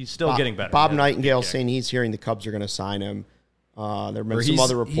yeah. He's still getting better. Bob Nightingale saying he's hearing the Cubs are going to sign him. There have been some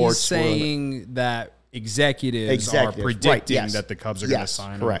other reports. He's saying that executives are predicting that the Cubs are going to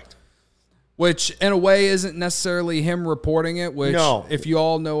sign him. Correct. Which, in a way, isn't necessarily him reporting it, which, if you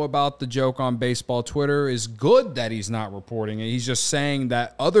all know about the joke on baseball Twitter, is good that he's not reporting it. He's just saying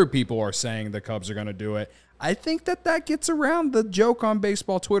that other people are saying the Cubs are going to do it. I think that gets around the joke on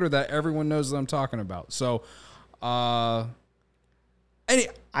baseball Twitter that everyone knows that I'm talking about. So, I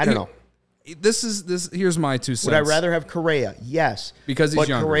don't know. Here's my 2 cents. Would I rather have Correa? Yes. Because he's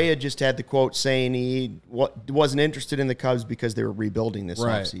younger. Correa just had the quote saying he wasn't interested in the Cubs because they were rebuilding this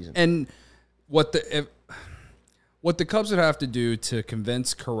offseason. And what the Cubs would have to do to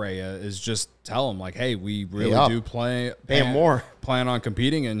convince Correa is just tell him, hey, we really do pay him more. Plan on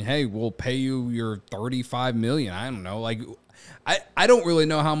competing, and hey, we'll pay you your $35 million. I don't know. I don't really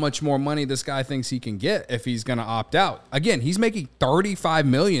know how much more money this guy thinks he can get if he's going to opt out. Again, he's making $35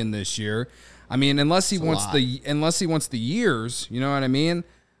 million this year. I mean, unless he wants the years, you know what I mean?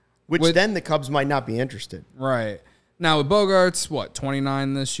 Then the Cubs might not be interested. Right. Now, with Bogarts,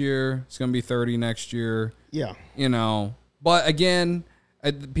 29 this year? It's going to be 30 next year. Yeah. But again,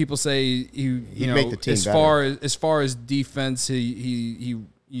 people say make the team as far as defense,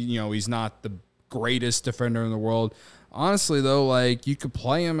 he's not the greatest defender in the world. Honestly, though, you could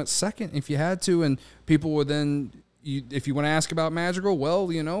play him at second if you had to, and people would then, if you want to ask about Madrigal,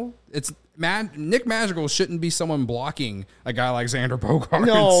 Nick Madrigal shouldn't be someone blocking a guy like Xander Bogaerts.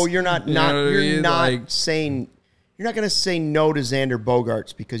 No, you're not. You're not Like, saying. You're not going to say no to Xander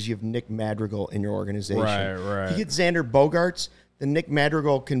Bogaerts because you have Nick Madrigal in your organization. Right. If you get Xander Bogaerts, then Nick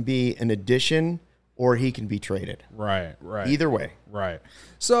Madrigal can be an addition or he can be traded. Right. Either way. Right.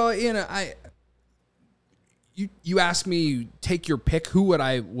 So, you ask me, take your pick. Who would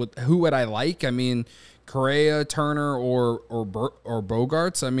I like? I mean, Correa, Turner, or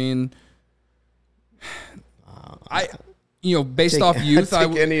Bogaerts. I mean, based off youth, I'd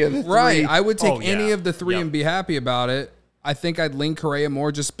take any of the three. I would take any yeah. of the three and be happy about it. I think I'd lean Correa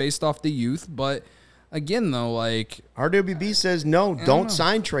more just based off the youth, but again, though, like RWB says no, don't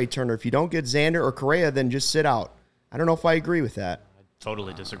sign Trey Turner. If you don't get Xander or Correa, then just sit out. I don't know if I agree with that.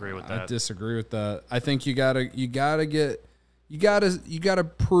 Totally disagree with that. I disagree with that. I think you gotta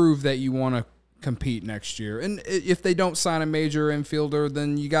prove that you want to compete next year. And if they don't sign a major infielder,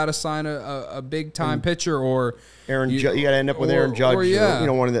 then you got to sign a big time pitcher or you got to end up with Aaron Judge,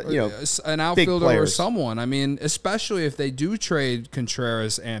 or one of the an outfielder or someone. I mean, especially if they do trade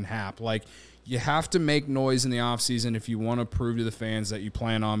Contreras and Happ, like you have to make noise in the offseason if you want to prove to the fans that you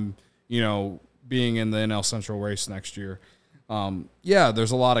plan on being in the NL Central race next year.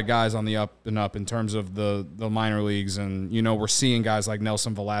 There's a lot of guys on the up and up in terms of the minor leagues, and we're seeing guys like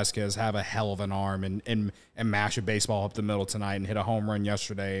Nelson Velasquez have a hell of an arm and mash a baseball up the middle tonight and hit a home run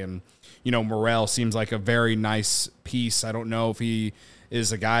yesterday, and Morel seems like a very nice piece. I don't know if he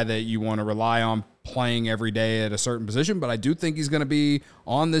is a guy that you want to rely on playing every day at a certain position, but I do think he's going to be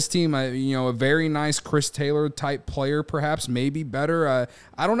on this team. A very nice Chris Taylor type player, perhaps, maybe better.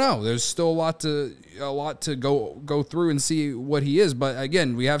 I don't know. There's still a lot to go through and see what he is. But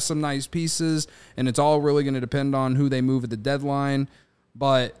again, we have some nice pieces, and it's all really going to depend on who they move at the deadline.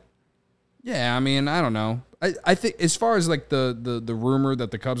 But yeah, I mean, I don't know. I think as far as like the rumor that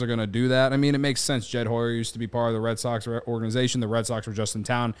the Cubs are going to do that, I mean, it makes sense. Jed Hoyer used to be part of the Red Sox organization. The Red Sox were just in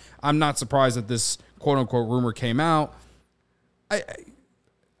town. I'm not surprised that this quote unquote rumor came out. I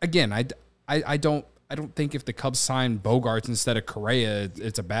don't think if the Cubs sign Bogaerts instead of Correa,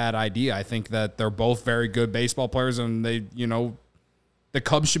 it's a bad idea. I think that they're both very good baseball players, and the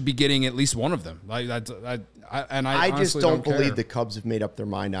Cubs should be getting at least one of them. I just don't believe care. the Cubs have made up their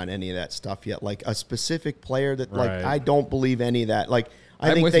mind on any of that stuff yet. Like a specific player that, Right. I don't believe any of that. Like, I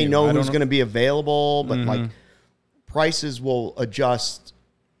I'm think with they you. know I who's don't going to be available, but prices will adjust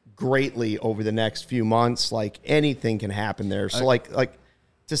greatly over the next few months. Like anything can happen there. So like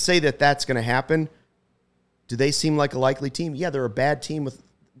to say that that's going to happen, do they seem like a likely team? Yeah, they're a bad team with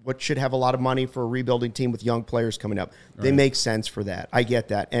what should have a lot of money for a rebuilding team with young players coming up. Right. They make sense for that. I get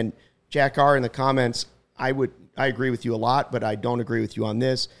that. And Jack R in the comments, I agree with you a lot, but I don't agree with you on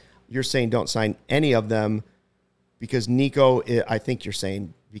this. You're saying don't sign any of them because Nico, I think you're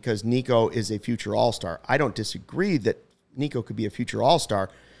saying because Nico is a future All-Star. I don't disagree that Nico could be a future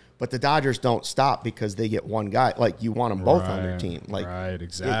All-Star, but the Dodgers don't stop because they get one guy. Like, you want them both on their team. Like, right,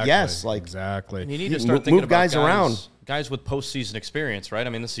 exactly. Yes, like exactly. You need to start thinking move about guys around. Guys with postseason experience, right?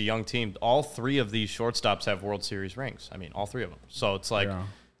 I mean, this is a young team. All three of these shortstops have World Series rings. I mean, all three of them. So it's like a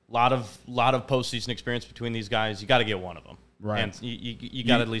lot of postseason experience between these guys. You got to get one of them, right? And you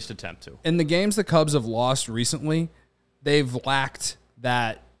got to at least attempt to. In the games the Cubs have lost recently, they've lacked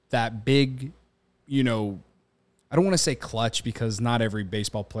that big, I don't want to say clutch because not every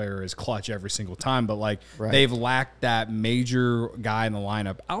baseball player is clutch every single time, but they've lacked that major guy in the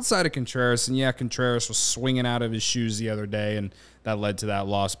lineup outside of Contreras. And yeah, Contreras was swinging out of his shoes the other day, and that led to that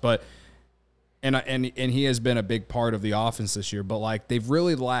loss. But and he has been a big part of the offense this year. But they've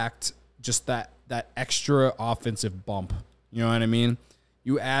really lacked just that extra offensive bump. You know what I mean?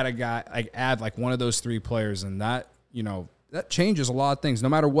 You add a guy, add one of those three players, and that that changes a lot of things. No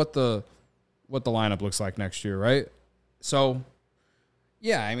matter what the lineup looks like next year, right? So,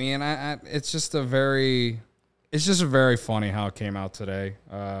 yeah, I mean, it's just a very funny how it came out today.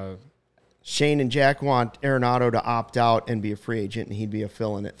 Shane and Jack want Arenado to opt out and be a free agent, and he'd be a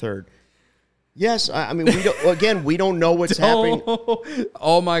fill-in at third. Yes, I mean, we don't know what's happening.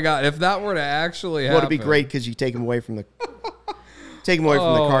 Oh my God! If that were to actually happen, it'd be great because you take him away from the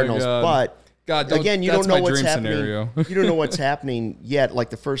Cardinals, but. God, again, you don't know what's happening. Scenario. You don't know what's happening yet. Like,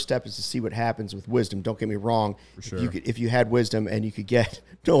 the first step is to see what happens with Wisdom. Don't get me wrong. For sure. If you had Wisdom and you could get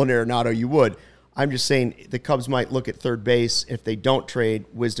Nolan Arenado, you would. I'm just saying the Cubs might look at third base if they don't trade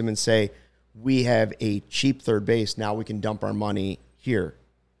Wisdom and say, we have a cheap third base. Now we can dump our money here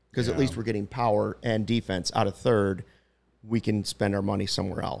because at least we're getting power and defense out of third. We can spend our money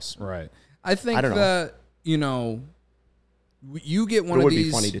somewhere else. Right. I think that, you get one of these. It would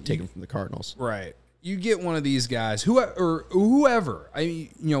be funny to take him from the Cardinals. Right. you get one of these guys, whoever. I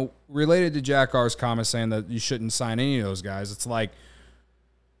mean, related to Jack R's comment saying that you shouldn't sign any of those guys. It's like,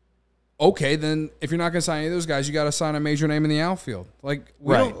 okay, then if you're not going to sign any of those guys, you got to sign a major name in the outfield. Like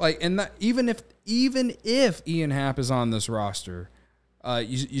we don't like, and that, even if Ian Happ is on this roster,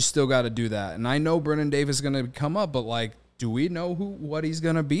 you still got to do that. And I know Brennan Davis is going to come up, but like, do we know what he's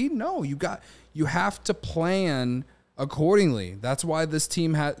going to be? No, you have to plan accordingly. That's why this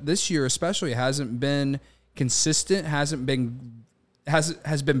team this year especially hasn't been consistent, has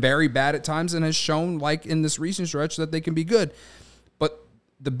been very bad at times, and has shown like in this recent stretch that they can be good. But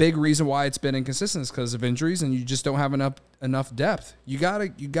the big reason why it's been inconsistent is because of injuries, and you just don't have enough depth. You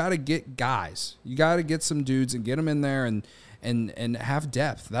gotta get guys. You gotta get some dudes and get them in there and have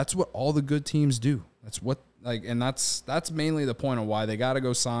depth. That's what all the good teams do. That's mainly the point of why they got to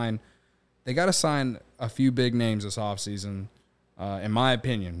go sign. They got to sign a few big names this offseason, in my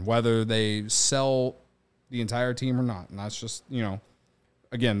opinion, whether they sell the entire team or not. And that's just,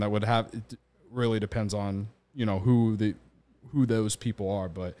 again, that would have, it really depends on, who those people are.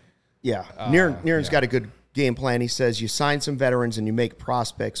 But yeah, Niren's got a good game plan. He says you sign some veterans and you make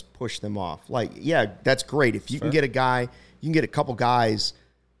prospects push them off. Like, yeah, that's great. If you can get a couple guys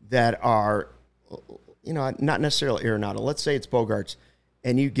that are, not necessarily Arenado. Let's say it's Bogarts,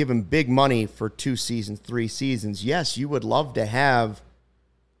 and you give him big money for 2 seasons, 3 seasons. Yes, you would love to have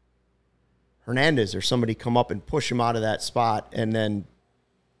Hernandez or somebody come up and push him out of that spot, and then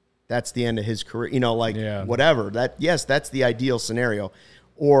that's the end of his career. Whatever. That's the ideal scenario.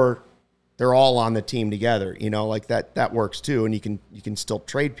 Or they're all on the team together. Like that works too, and you can still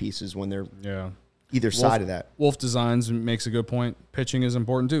trade pieces when they're either side of that. Wolf Designs makes a good point. Pitching is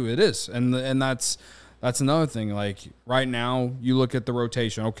important too. It is, and that's another thing. Like right now, you look at the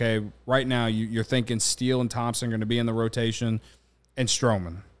rotation. Okay, right now you're thinking Steele and Thompson are going to be in the rotation, and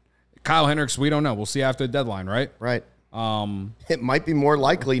Stroman. Kyle Hendricks, we don't know. We'll see after the deadline, right? Right. It might be more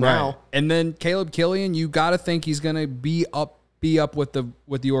likely now. And then Caleb Killian, you got to think he's going to be up with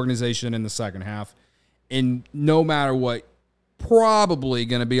the organization in the second half, and no matter what, probably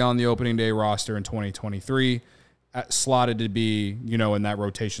going to be on the opening day roster in 2023, slotted to be in that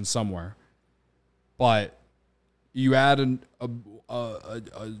rotation somewhere. But you add a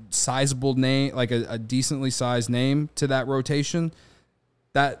sizable name, like a decently sized name to that rotation,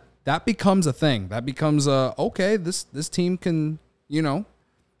 that becomes a thing. That becomes okay, this team can,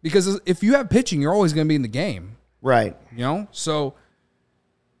 because if you have pitching, you're always going to be in the game. Right. So,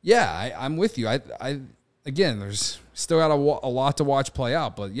 yeah, I'm with you. Again, there's still got a lot to watch play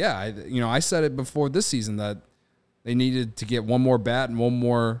out. But, yeah, I said it before this season that they needed to get one more bat and one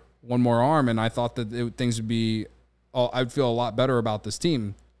more arm, and I thought that things would be I'd feel a lot better about this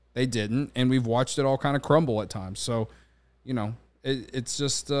team. They didn't, and we've watched it all kind of crumble at times. So, it's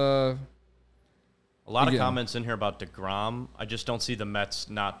just a lot of comments in here about DeGrom. I just don't see the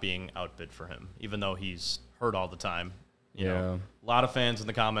Mets not being outbid for him, even though he's hurt all the time. A lot of fans in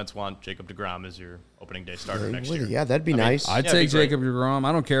the comments want Jacob DeGrom as your opening day starter next year. Yeah, that'd be nice. I'd take Jacob DeGrom.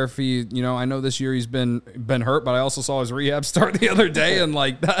 I don't care if he, I know this year he's been hurt, but I also saw his rehab start the other day, and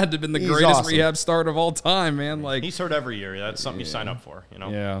like that had to have been the greatest rehab start of all time, man. Like he's hurt every year. That's something you sign up for,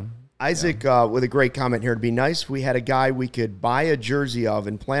 Yeah. Isaac with a great comment here. It'd be nice if we had a guy we could buy a jersey of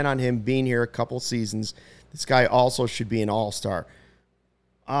and plan on him being here a couple seasons. This guy also should be an all-star.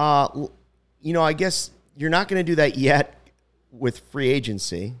 I guess you're not going to do that yet with free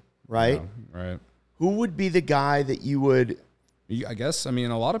agency, right? Yeah, right. Who would be the guy that you would... I guess, a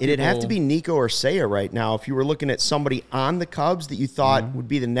lot of people... It'd have to be Nico or Seiya right now if you were looking at somebody on the Cubs that you thought would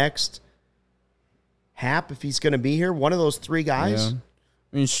be the next Hap if he's going to be here. One of those 3 guys.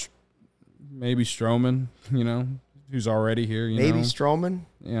 Yeah. Maybe Stroman, who's already here. Maybe Stroman.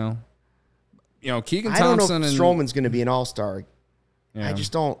 Keegan Thompson. I don't know if Stroman's going to be an all-star. Yeah. I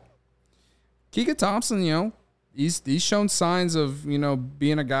just don't. Keegan Thompson, he's shown signs of,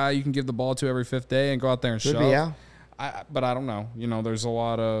 being a guy you can give the ball to every 5th day and go out there and shove. Yeah. But I don't know. There's a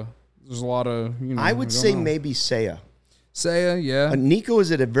lot of. I would say maybe Seiya. Seiya, yeah. Nico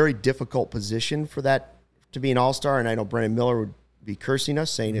is at a very difficult position for that to be an all-star, and I know Brendan Miller would be cursing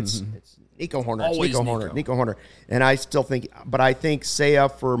us, saying it's Nico Horner, Nico Horner. And I still think, but I think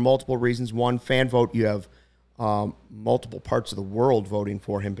Seiya for multiple reasons. One, fan vote. You have multiple parts of the world voting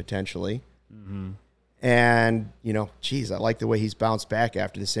for him potentially. Mm-hmm. And, I like the way he's bounced back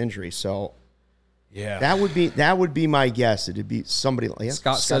after this injury. So, yeah, that would be my guess. It'd be somebody like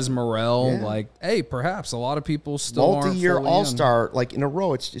Scott says Morel. Yeah. Like, hey, perhaps a lot of people still multi-year all-star like in a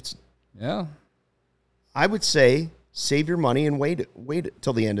row. It's yeah. I would say save your money and wait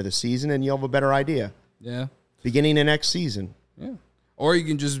till the end of the season, and you'll have a better idea. Yeah, beginning of next season. Yeah, or you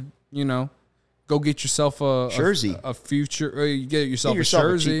can just go go get yourself a jersey, a future. Or you get yourself a a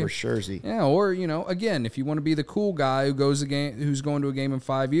jersey, cheaper jersey. Yeah, or again, if you want to be the cool guy who's going to a game in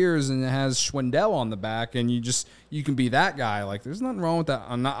 5 years and it has Schwindel on the back, and you can be that guy. Like, there's nothing wrong with that.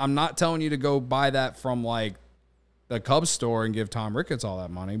 I'm not telling you to go buy that from like the Cubs store and give Tom Ricketts all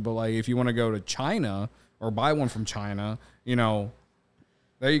that money, but like if you want to go to China or buy one from China,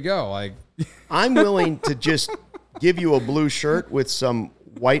 there you go. Like, I'm willing to just give you a blue shirt with some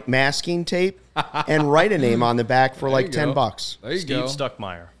white masking tape and write a name on the back for like $10. There you go. Steve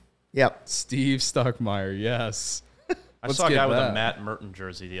Stuckmeyer. Yep. Steve Stuckmeyer, yes. I saw a guy with a Matt Merton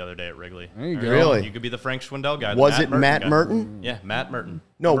jersey the other day at Wrigley. There you go. Really? You could be the Frank Schwindel guy. Was it Matt Merton? Yeah, Matt Merton.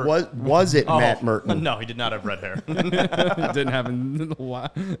 No, was it Matt Merton? No, he did not have red hair. Didn't have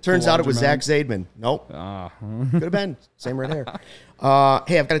Turns out it was Zach Zaidman. Nope. Could have been. Same red hair.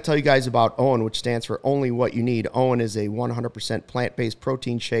 Hey, I've got to tell you guys about OWYN, which stands for Only What You Need. OWYN is a 100% plant-based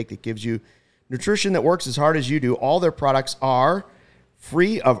protein shake that gives you nutrition that works as hard as you do. All their products are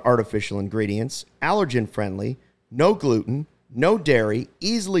free of artificial ingredients, allergen-friendly, no gluten, no dairy,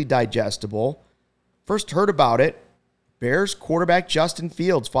 easily digestible. First heard about it, Bears quarterback Justin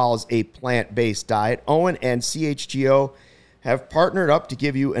Fields follows a plant-based diet. OWYN and CHGO have partnered up to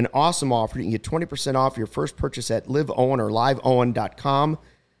give you an awesome offer. You can get 20% off your first purchase at LiveOWYN or liveowyn.com.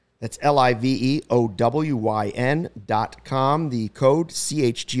 That's LiveOWYN.com. The code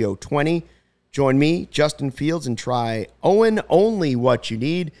CHGO20. Join me, Justin Fields, and try OWYN, only what you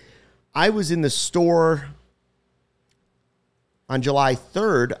need. I was in the store on July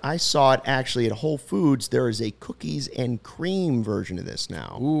 3rd. I saw it actually at Whole Foods. There is a cookies and cream version of this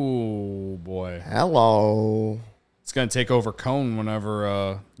now. Ooh, boy. Hello. It's going to take over Cone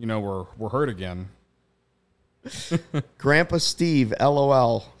whenever, we're hurt again. Grandpa Steve,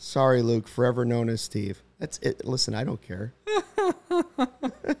 LOL. Sorry, Luke, forever known as Steve. That's it. Listen, I don't care.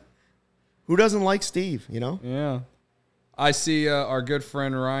 Who doesn't like Steve, Yeah. I see our good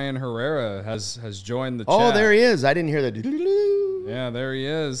friend Ryan Herrera has joined the chat. Oh, there he is. I didn't hear that. Yeah, there he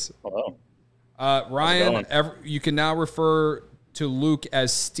is. Hello. Ryan, you can now refer to Luke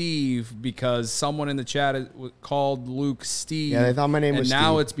as Steve because someone in the chat called Luke Steve. Yeah, they thought my name was Steve. And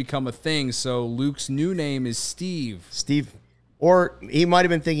now it's become a thing, so Luke's new name is Steve. Steve. Or he might have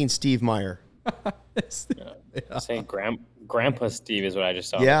been thinking Steve Meyer. Saying Grandpa Steve is what I just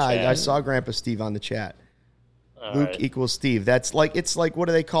saw. Yeah, I saw Grandpa Steve on the chat. Luke equals Steve. It's like, what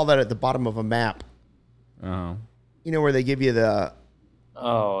do they call that at the bottom of a map? Oh. Where they give you the...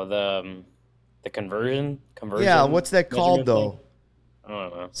 Oh, the conversion? Yeah, what's that called, though? I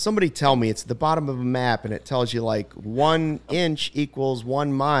don't know. Somebody tell me. It's the bottom of a map, and it tells you, 1 inch equals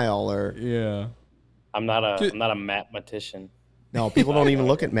 1 mile, or... Yeah. I'm not a mathematician. No, people don't even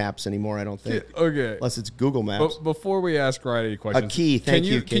look at maps anymore, I don't think. Okay. Unless it's Google Maps. But before we ask Ryan any questions... A key. Thank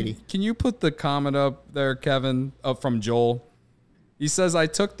you, Katie. Can you put the comment up there, Kevin, up from Joel? He says, I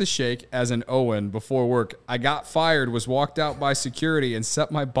took the shake as an OWYN before work. I got fired, was walked out by security, and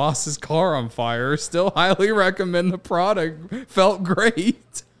set my boss's car on fire. Still highly recommend the product. Felt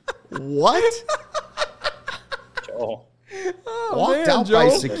great. What? Joel. Walked out by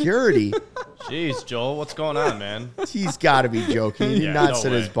security. Jeez, Joel, what's going on, man? He's got to be joking. He did not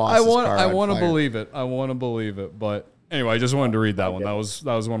set his boss's car on fire. I want to believe it. I want to believe it. But anyway, I just wanted to read that one. That was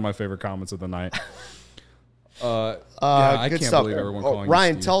one of my favorite comments of the night. I good can't stuff. believe everyone calling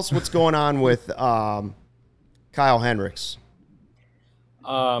Ryan, you Steve. tell us what's going on with Kyle Hendricks.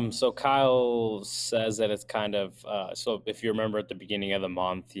 So Kyle says that it's kind of so if you remember at the beginning of the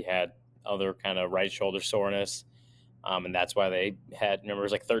month, he had other kind of right shoulder soreness, and that's why they had, remember, it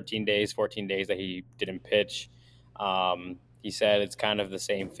was like 13 days, 14 days that he didn't pitch. He said it's kind of the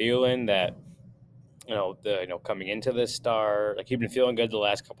same feeling that coming into this start, like he'd been feeling good the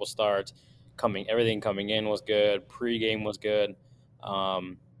last couple starts. Everything coming in was good. Pre-game was good.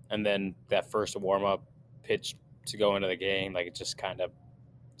 And then that first warm-up pitch to go into the game, like it just kind of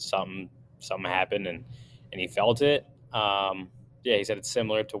something happened and he felt it. He said it's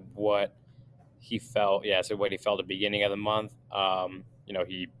similar to what he felt. Yeah, so what he felt at the beginning of the month.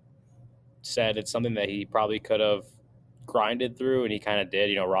 He said it's something that he probably could have grinded through, and he kind of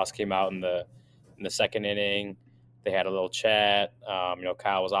did. Ross came out in the second inning. They had a little chat.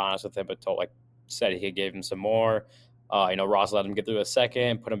 Kyle was honest with him, but said he could give him some more. Ross let him get through a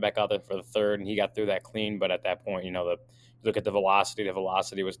second, put him back out there for the third, and he got through that clean. But at that point, look at the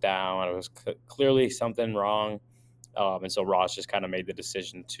velocity was down. It was clearly something wrong. And so Ross just kind of made the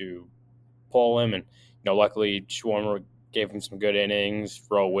decision to pull him. And, luckily Schwarmer gave him some good innings.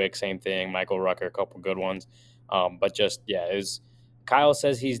 Rowick, same thing. Michael Rucker, a couple good ones. Kyle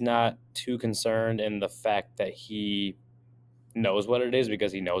says he's not too concerned in the fact that he knows what it is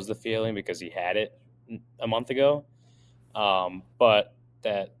because he knows the feeling because he had it a month ago. But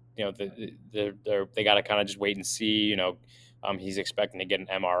that they got to kind of just wait and see. He's expecting to get an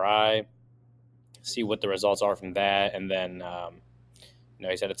MRI, see what the results are from that, and then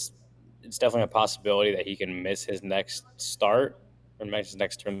he said it's definitely a possibility that he can miss his next start or miss his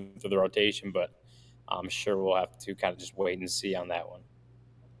next turn through the rotation. But I'm sure we'll have to kind of just wait and see on that one.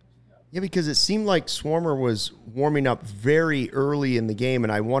 Yeah, because it seemed like Swarmer was warming up very early in the game,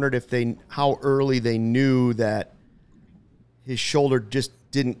 and I wondered how early they knew that his shoulder just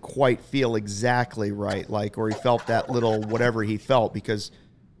didn't quite feel exactly right, or he felt that little whatever he felt, because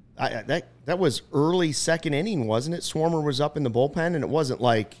that was early second inning, wasn't it? Swarmer was up in the bullpen, and it wasn't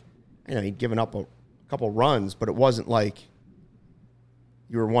like, he'd given up a couple runs, but it wasn't like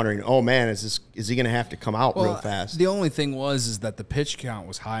you were wondering, oh man, is he going to have to come out real fast? The only thing is that the pitch count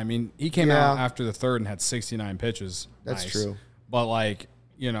was high. I mean, he came out after the third and had 69 pitches. That's nice. true. But I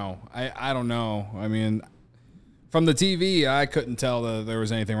don't know. I mean, from the TV, I couldn't tell that there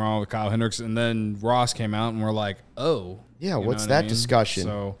was anything wrong with Kyle Hendricks. And then Ross came out and we're like, oh. Yeah, what's that discussion?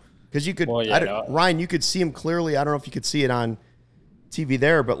 So, because you could, Ryan, you could see him clearly. I don't know if you could see it on TV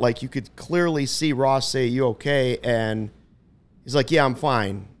there, but you could clearly see Ross say, "You okay?" And he's like, "Yeah, I'm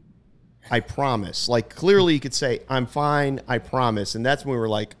fine. I promise." Clearly you could say, "I'm fine. I promise." And that's when we were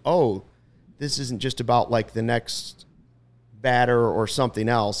like, "Oh, this isn't just about the next batter or something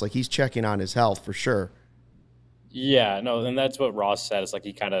else. He's checking on his health for sure." Yeah, no, and that's what Ross said. It's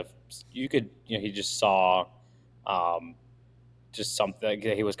he kind of, he just saw just something.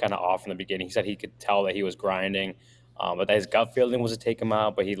 He was kind of off from the beginning. He said he could tell that he was grinding, but that his gut feeling was to take him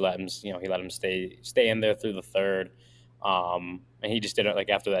out, but he let him stay in there through the third. And he just didn't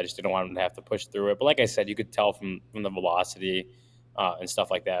after that, just didn't want him to have to push through it. But like I said, you could tell from the velocity and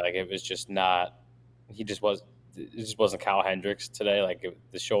stuff like that. It was just not. It just wasn't Kyle Hendricks today.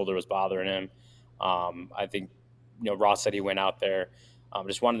 The shoulder was bothering him. I think Ross said he went out there,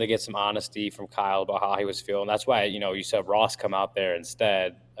 just wanted to get some honesty from Kyle about how he was feeling. That's why you said Ross come out there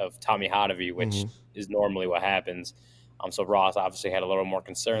instead of Tommy Hotovy, which is normally what happens. So Ross obviously had a little more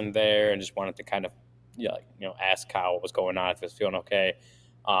concern there and just wanted to kind of ask Kyle what was going on, if he was feeling okay.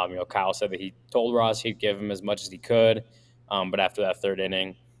 Kyle said that he told Ross he'd give him as much as he could, but after that third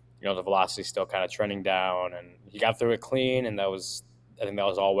inning, the velocity's still kind of trending down, and he got through it clean, and I think that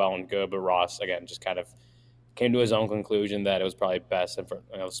was all well and good. But Ross again just kind of came to his own conclusion that it was probably best and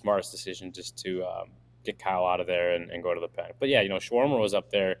the smartest decision just to get Kyle out of there and go to the pen. But yeah, Schwarmer was up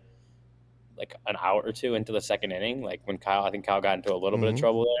there an hour or two into the second inning, when I think Kyle got into a little bit of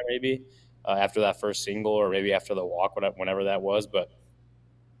trouble there maybe. After that first single or maybe after the walk, whenever that was. But,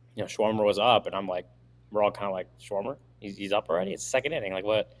 Schwarmer was up, and I'm we're all kind of Schwarmer? He's up already? It's second inning.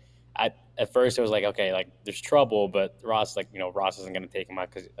 What? At first it was okay, there's trouble, but Ross, Ross isn't going to take him out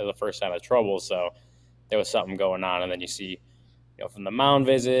because the first sign of trouble. So there was something going on. And then you see, from the mound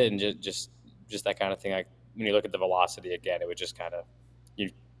visit and just that kind of thing, when you look at the velocity again, it would just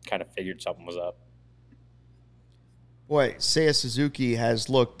you kind of figured something was up. Boy, Seiya Suzuki has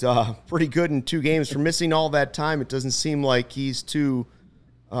looked pretty good in 2 games. For missing all that time, it doesn't seem like he's too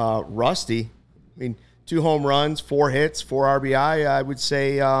rusty. I mean, 2 home runs, 4 hits, 4 RBI. I would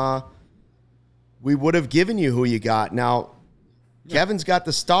say we would have given you who you got. Now, Kevin's got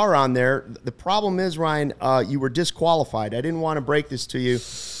the star on there. The problem is, Ryan, you were disqualified. I didn't want to break this to you.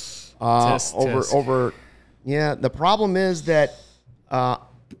 Yeah, the problem is that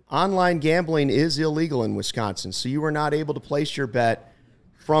online gambling is illegal in Wisconsin, so you were not able to place your bet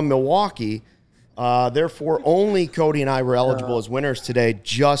from Milwaukee. Therefore, only Cody and I were eligible as winners today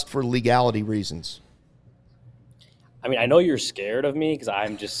just for legality reasons. I mean, I know you're scared of me because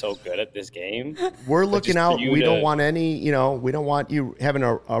I'm just so good at this game. We're looking out. We don't want any, we don't want you having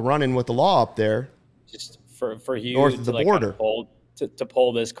a run-in with the law up there. Just for you north of the border. To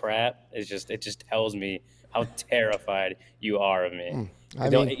pull this crap, it just tells me how terrified you are of me.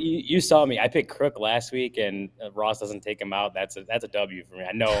 You saw me. I picked Crook last week, and Ross doesn't take him out. That's a W for me.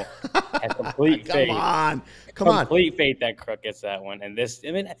 I know. I have complete faith. Come on. Complete faith that Crook gets that one. And as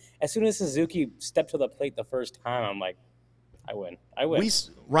soon as Suzuki stepped to the plate the first time, I'm like, I win.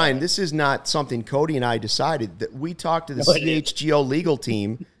 Ryan, this is not something Cody and I decided. That we talked to the CHGO legal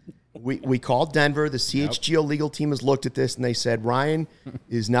team. We called Denver. The CHGO legal team has looked at this, and they said Ryan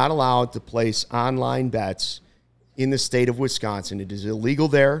is not allowed to place online bets in the state of Wisconsin. It is illegal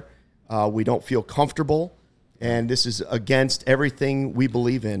there. We don't feel comfortable, and this is against everything we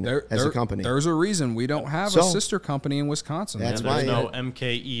believe in as a company. There's a reason we don't have a sister company in Wisconsin. That's why there's no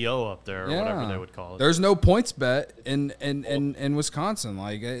MKEO up there or whatever they would call it. There's no points bet in Wisconsin.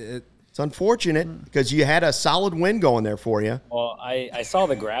 It's unfortunate because you had a solid win going there for you. Well, I saw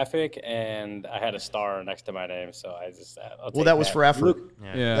the graphic and I had a star next to my name, so I just Well, that was for effort. Luke,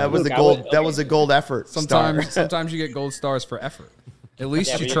 Yeah. That was Luke, the gold. That was a gold effort. Sometimes you get gold stars for effort. At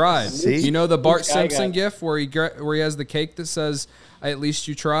least you tried. See? You know the Bart Luke's guy Simpson got- gif where he has the cake that says "At least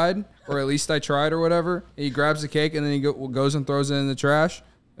you tried" or "At least I tried" or whatever. He grabs the cake and then he goes and throws it in the trash.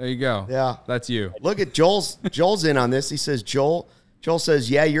 There you go. Yeah. That's you. Look at Joel's in on this. He says, Joel says,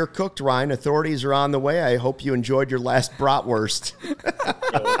 yeah, you're cooked, Ryan. Authorities are on the way. I hope you enjoyed your last bratwurst.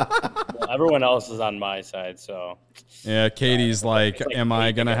 Well, everyone else is on my side, so Yeah, Katie's like, like am I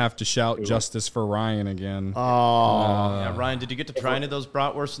Kate going to again. have to shout justice for Ryan again? Yeah, Ryan, did you get to try any of those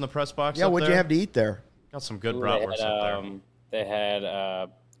bratwursts in the press box? Yeah, up what'd there? you have to eat there? Got some good they bratwurst up had, there. they had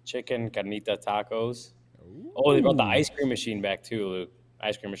chicken carnita tacos. Oh, they brought the ice cream machine back too, Luke.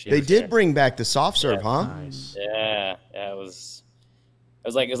 Ice cream machine. They was did there. bring back the soft serve, Yeah. huh? Nice. Yeah, it was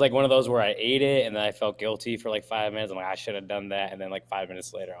like one of those where I ate it and then I felt guilty for like 5 minutes. I'm like, I should have done that. And then like 5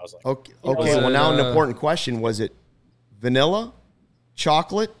 minutes later, I was like, Okay. know Okay. what? Well, now an important question: was it vanilla,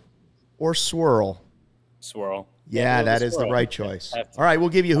 chocolate, or swirl? swirl. Yeah, it was that a is the swirl. right choice. Have to. All right, we'll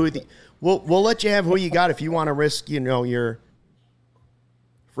give you we'll let you have who you got if you want to risk, your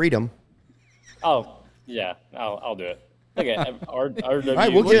freedom. Oh, yeah, I'll do it. Okay, RW. All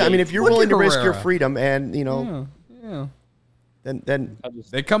right, we'll give. I mean, if you're Look willing at to risk your Herrera. freedom, and Yeah. then I'll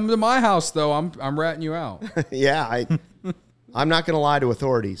just, They come to my house though. I'm ratting you out. yeah, I'm not going to lie to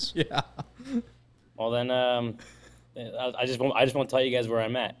authorities. Yeah. well, then I just won't tell you guys where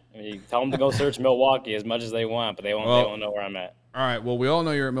I'm at. I mean, you tell them to go search Milwaukee as much as they want, but they won't know where I'm at. All right. Well, we all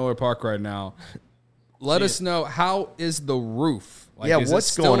know you're at Miller Park right now. Let us know, how is the roof? Like, Yeah, is what's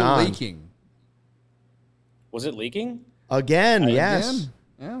it still going on? leaking? Was it leaking? Again, yes.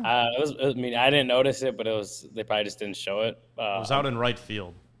 Again? Yeah. I mean, I didn't notice it, but they probably just didn't show it. It was out in right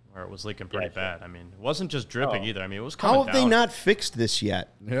field where it was leaking pretty Yeah, bad. I mean, it wasn't just dripping Oh. either. I mean, it was coming How have they down. not fixed this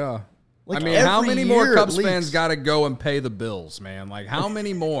yet? Yeah. Like I mean, how every many more year it Cubs leaks. fans got to go and pay the bills, man? Like, how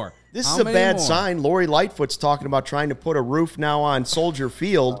many more? This How is a many bad more? sign. Lori Lightfoot's talking about trying to put a roof now on Soldier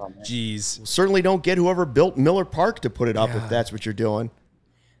Field. Jeez. Certainly don't get whoever built Miller Park to put it up if that's what you're doing.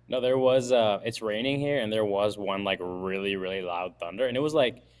 No, there was. It's raining here, and there was one like really, really loud thunder, and it was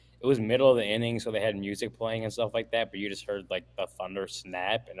middle of the inning, so they had music playing and stuff like that. But you just heard like the thunder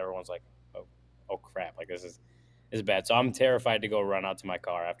snap, and everyone's like, "Oh crap! Like this is bad." So I'm terrified to go run out to my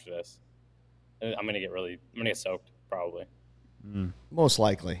car after this. I'm gonna get soaked probably. Most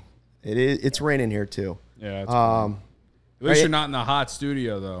likely. It's raining here too. Yeah. It's Um, at least right- you're not in the hot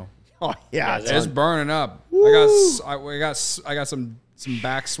studio, though. oh yeah, Yeah, It's burning up. I got some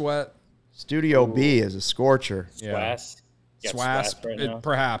back sweat. Studio B is a scorcher. Yeah. Swass. You got Swasp, right now?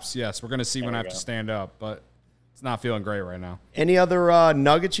 perhaps, yes. We're going to see when There I we have to go. stand up, but it's not feeling great right now. Any other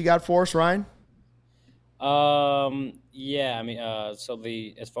nuggets you got for us, Ryan? Yeah, I mean, so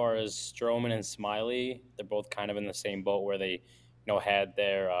as far as Stroman and Smiley, they're both kind of in the same boat where they, had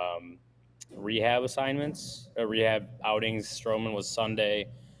their rehab assignments, rehab outings. Stroman was Sunday,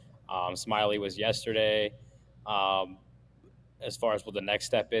 Smiley was yesterday. As far as what the next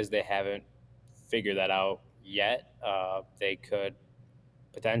step is, they haven't figured that out yet. They could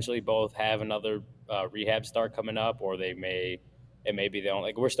potentially both have another rehab start coming up, or it may be the only.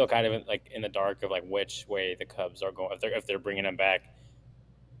 Like, we're still kind of in the dark of like which way the Cubs are going, if they're bringing them back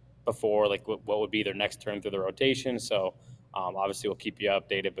before like what would be their next turn through the rotation. So obviously we'll keep you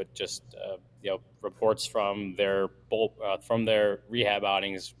updated, but just reports from their rehab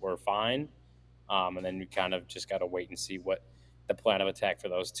outings were fine, and then we kind of just got to wait and see what the plan of attack for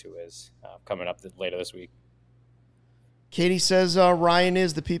those two is coming up later this week. Katie says Ryan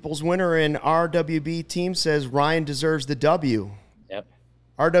is the people's winner, and RWB team says Ryan deserves the W. Yep.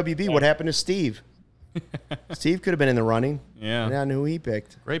 RWB, what happened to Steve? Steve could have been in the running. Yeah. I knew who he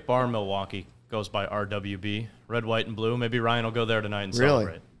picked. Great bar in Milwaukee goes by RWB. Red, white, and blue. Maybe Ryan will go there tonight and Really?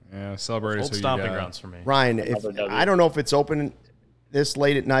 celebrate. Yeah, celebrate is Old who you stomping got. grounds for me. Ryan, Another W. I don't know if it's open this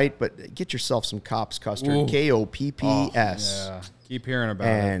late at night, but get yourself some Kopp's custard. Ooh. Kopps. Yeah, keep hearing about it.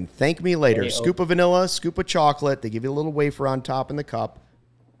 And thank me later. K-O- Scoop of vanilla, scoop of chocolate. They give you a little wafer on top in the cup.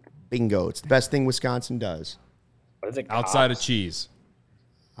 Bingo. It's the best thing Wisconsin does What is it? Outside of Kopp's? cheese.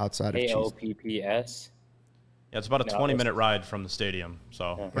 outside of cheese. Kopps. Yeah, it's about a No, 20-minute ride from the stadium,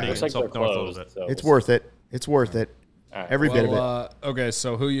 so pretty Looks good. like they're Up north a little closed. bit. So It's worth it. It's worth it. All right. Every bit of it. Okay,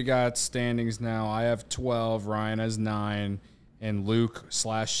 so who you got standings now? I have 12, Ryan has 9, and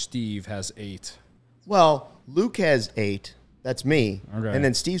Luke/Steve has 8. Well, Luke has 8. That's me. Okay. And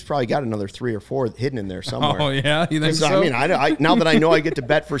then Steve's probably got another 3 or 4 hidden in there somewhere. Oh, yeah? You think so? I mean, now that I know I get to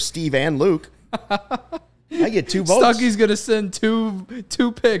bet for Steve and Luke. I get 2 votes. Stucky's going to send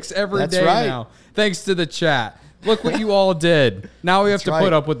two picks every day now, thanks to the chat. Look what you all did. Now we have to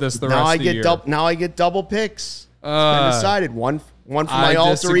put up with this the rest of the year. Now I get double picks. It's been decided. One for my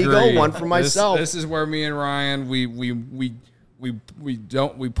alter ego, one for myself. This is where me and Ryan we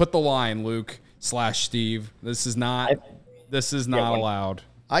put the line, Luke/Steve. This is not allowed.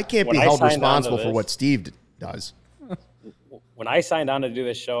 I can't be held responsible for what Steve does. When I signed on to do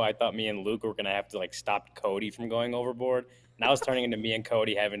this show, I thought me and Luke were gonna have to stop Cody from going overboard. Now it's turning into me and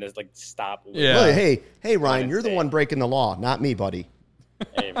Cody having to stop Luke. Yeah. Well, hey, Ryan, you're the one breaking the law, not me, buddy.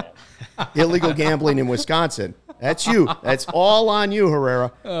 Hey, man. Illegal gambling in Wisconsin. That's you. That's all on you,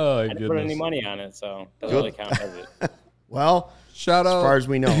 Herrera. Oh, I didn't put any money on it, so it doesn't really count, does it? Well, shout out, as far as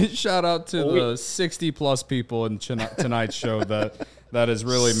we know. Shout out to the 60+ people in tonight's show that has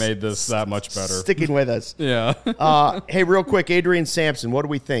really made this that much better. Sticking with us. Yeah. Hey, real quick, Adrian Sampson, what do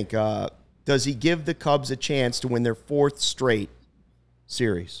we think? Does he give the Cubs a chance to win their 4th straight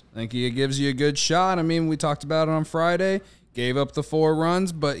series? I think he gives you a good shot. I mean, we talked about it on Friday. Gave up the 4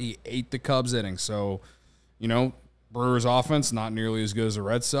 runs, but he ate the Cubs inning. So, Brewers offense not nearly as good as the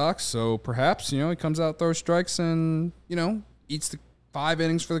Red Sox. So perhaps, he comes out, throws strikes, and, eats the 5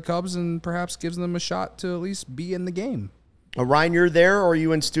 innings for the Cubs and perhaps gives them a shot to at least be in the game. Ryan, you're there, or are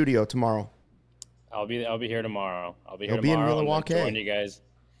you in studio tomorrow? I'll be here tomorrow. I'll be here You'll tomorrow. Be in Milwaukee. Join you guys.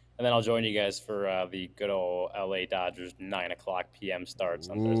 And then I'll join you guys for the good old LA Dodgers 9:00 p.m. starts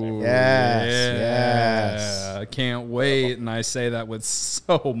on Thursday. Yes. I can't wait. And I say that with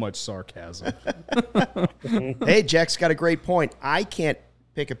so much sarcasm. Hey, Jack's got a great point. I can't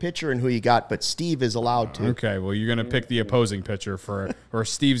pick a pitcher and who you got, but Steve is allowed to. Okay, well, you're going to pick the opposing pitcher or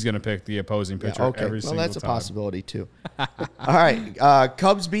Steve's going to pick the opposing pitcher every single time. Well, that's a possibility, too. All right,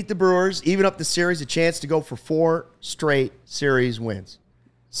 Cubs beat the Brewers, even up the series, a chance to go for 4 straight series wins.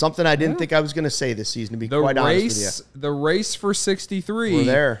 Something I didn't think I was going to say this season, to be quite honest with you. The race for 63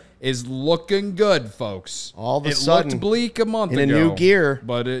 is looking good, folks. All of a it sudden, looked bleak a month ago. In a new gear.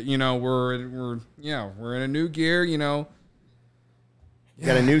 But, we're in a new gear,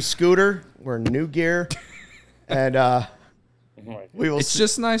 Got a new scooter. We're in new gear. And we will It's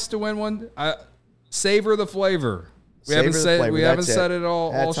just nice to win one. Savor the flavor. We haven't said it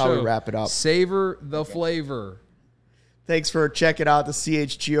all That's all how show. we wrap it up. Savor the flavor. Thanks for checking out the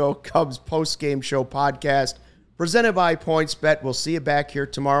CHGO Cubs post-game show podcast presented by PointsBet. We'll see you back here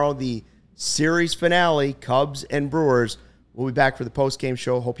tomorrow. The series finale, Cubs and Brewers. We'll be back for the post-game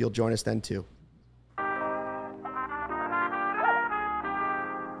show. Hope you'll join us then, too.